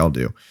you say, I'll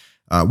do,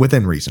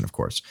 within reason, of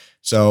course."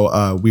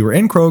 So we were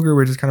in Kroger, we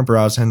were just kind of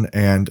browsing,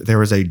 and there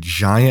was a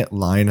giant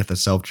line at the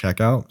self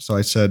checkout. So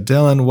I said,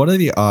 "Dylan, what are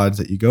the odds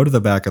that you go to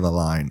the back of the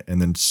line and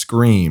then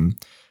scream?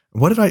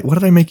 What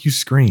did I make you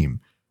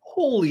scream?"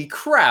 Holy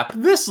crap!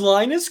 This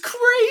line is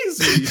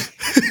crazy.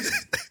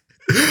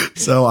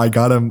 So I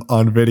got him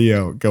on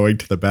video going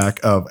to the back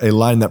of a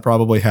line that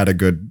probably had a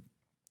good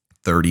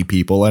 30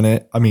 people in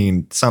it. I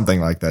mean, something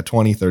like that,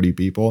 20, 30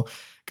 people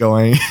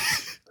going,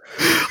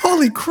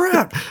 "Holy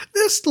crap,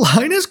 this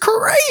line is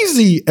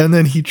crazy." And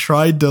then he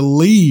tried to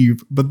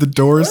leave, but the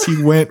doors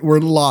he went were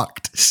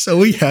locked.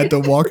 So he had to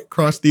walk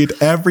across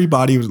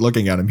everybody was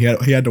looking at him.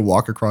 He had to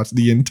walk across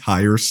the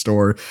entire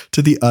store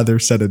to the other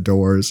set of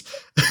doors.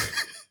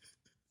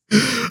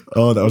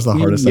 Oh, that was the He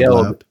hardest I've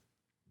yelled. laughed.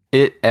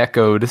 It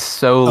echoed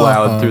so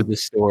loud Uh-huh. through the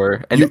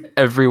store, and You-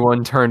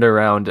 everyone turned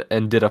around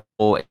and did a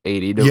full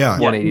 80 to Yeah.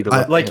 180 to I-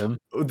 look like- at him.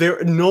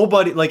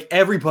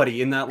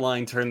 Everybody in that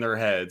line turned their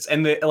heads,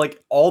 and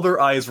all their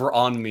eyes were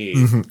on me.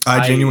 Mhm.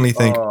 I genuinely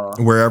think uh,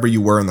 wherever you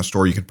were in the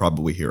store, you could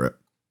probably hear it.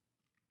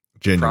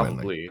 Genuinely.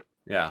 probably,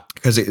 yeah.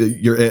 Because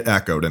it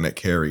echoed and it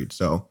carried.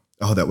 So,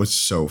 that was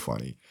so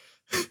funny.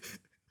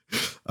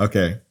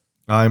 Okay.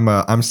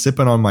 I'm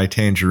sipping on my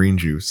tangerine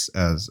juice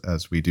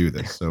as we do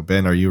this. So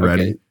Ben, are you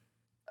ready? Okay.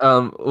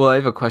 Well, I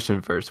have a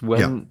question first.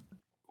 When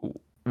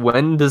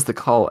does the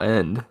call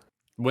end?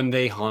 When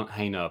they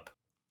hang up.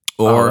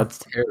 Oh, Or that's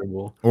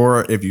terrible.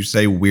 or if you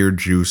say weird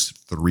juice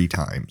 3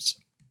 times.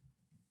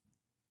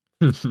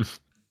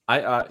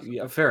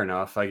 Yeah, fair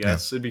enough. I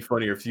guess it'd be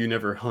funnier if you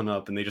never hung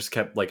up and they just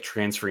kept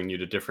transferring you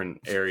to different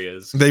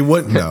areas. They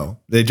wouldn't know.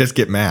 They just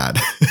get mad.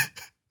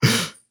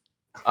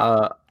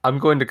 I'm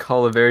going to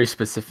call a very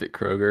specific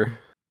Kroger.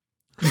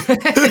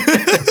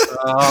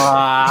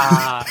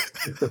 Ah.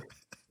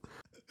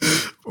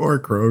 Poor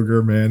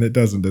Kroger, man. It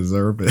doesn't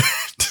deserve it.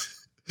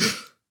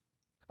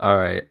 All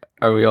right,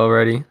 are we all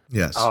ready?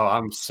 Yes. Oh,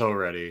 I'm so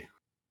ready.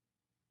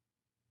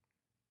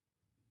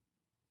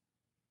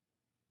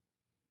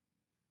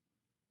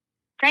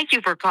 Thank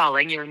you for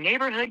calling your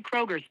neighborhood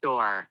Kroger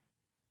store.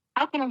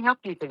 How can I help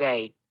you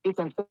today? You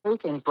can say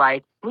things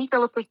like,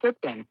 refill a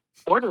prescription,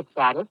 order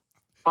status,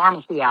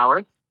 pharmacy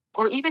hours,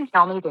 or even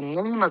tell me the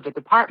name of the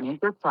department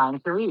you're trying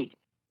to reach.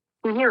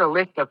 To hear a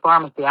list of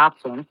pharmacy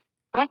options,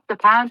 press the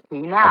pound key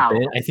now.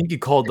 Ben, I think you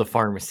called the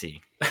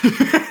pharmacy.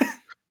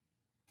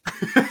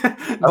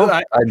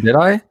 Oh, did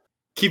I?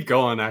 Keep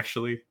going,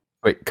 actually.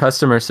 Wait,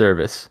 customer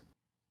service.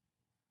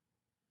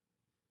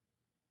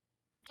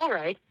 All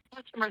right,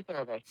 customer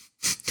service.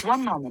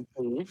 One moment,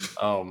 please.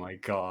 Oh my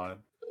god.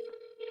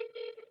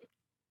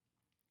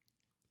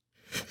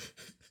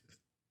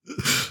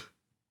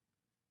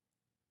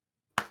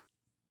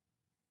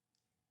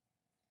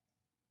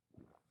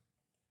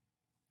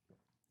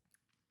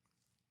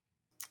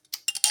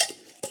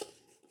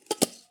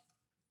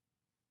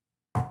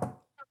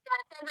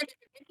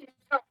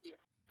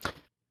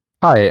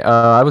 Hi,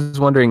 I was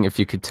wondering if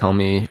you could tell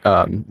me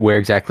where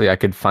exactly I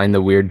could find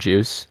the weird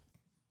juice.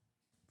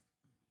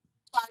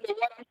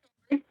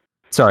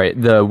 Sorry,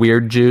 the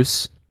weird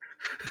juice.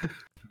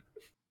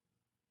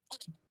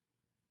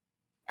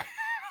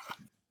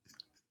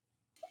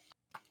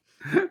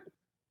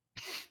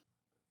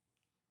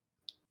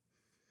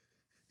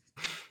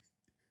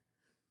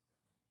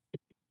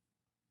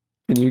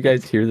 Can you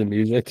guys hear the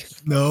music?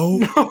 No.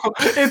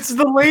 It's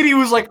the lady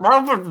who's like.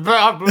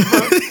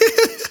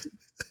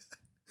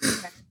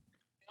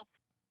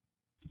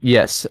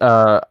 Yes,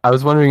 I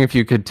was wondering if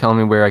you could tell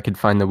me where I could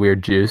find the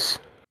weird juice.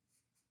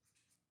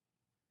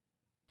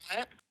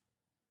 What?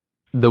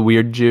 The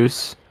weird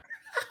juice.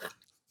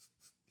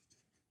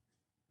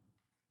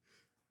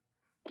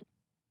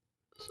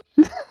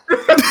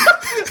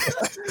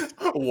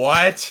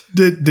 What?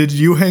 Did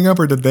you hang up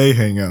or did they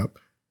hang up?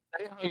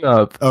 Hang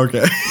up.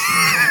 Okay.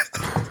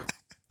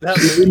 That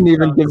You didn't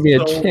even give me a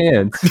so-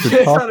 chance to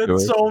I talk to sounded her.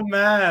 so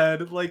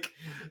mad. Like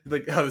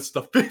oh, it's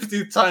the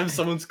 50th time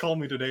someone's called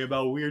me today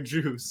about weird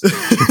juice.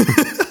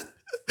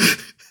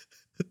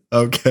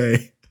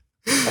 Okay.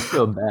 I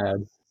feel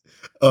bad.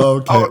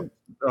 Okay.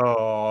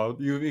 Oh,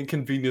 you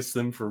inconvenienced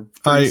them for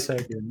 3 I-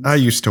 seconds. I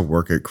used to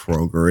work at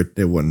Kroger.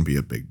 It wouldn't be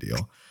a big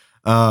deal.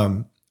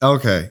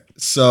 Okay,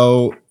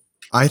 so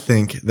I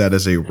think that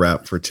is a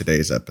wrap for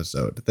today's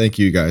episode. Thank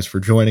you guys for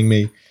joining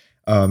me.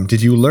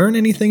 Did you learn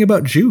anything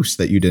about juice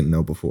that you didn't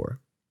know before?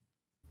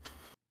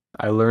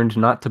 I learned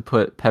not to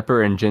put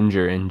pepper and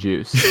ginger in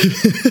juice.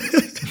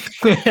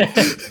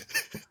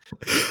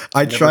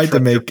 I Never tried to trust your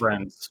make.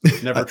 friends.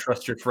 Never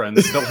trust your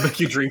friends. They'll make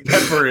you drink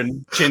pepper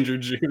and ginger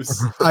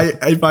juice.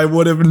 If I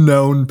would have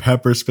known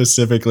pepper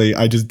specifically,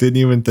 I just didn't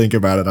even think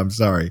about it. I'm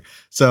sorry.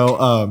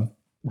 So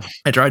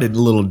I tried it a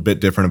little bit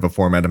different of a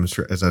format,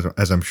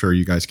 as I'm sure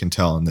you guys can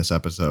tell in this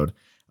episode.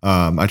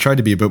 I tried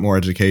to be a bit more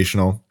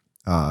educational.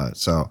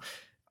 So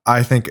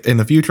I think in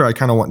the future, I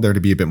kind of want there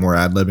to be a bit more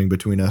ad-libbing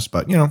between us,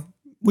 but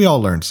we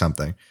all learned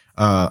something.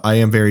 I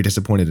am very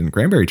disappointed in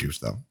cranberry juice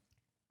though.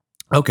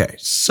 Okay.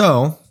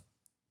 So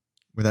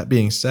with that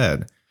being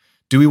said,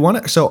 do we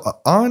want to, so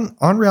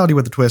on Reality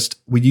with a Twist,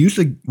 we used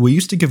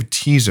to give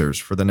teasers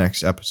for the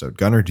next episode.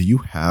 Gunnar, do you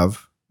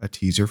have a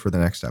teaser for the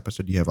next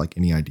episode? Do you have like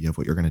any idea of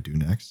what you're going to do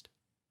next?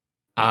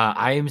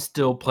 I am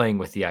still playing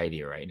with the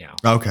idea right now.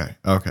 Okay.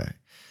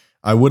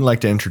 I would like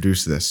to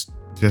introduce this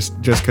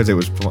just because it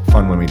was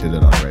fun when we did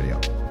it on radio.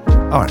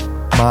 All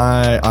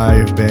right.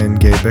 I've been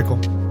Gabe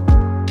Bickle.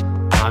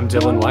 I'm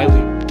Dylan Wiley.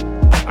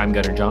 I'm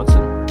Gunnar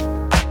Johnson.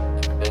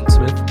 Ben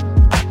Smith.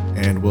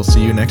 And we'll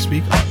see you next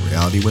week on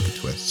Reality with a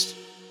Twist.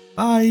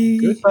 Bye.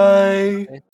 Goodbye.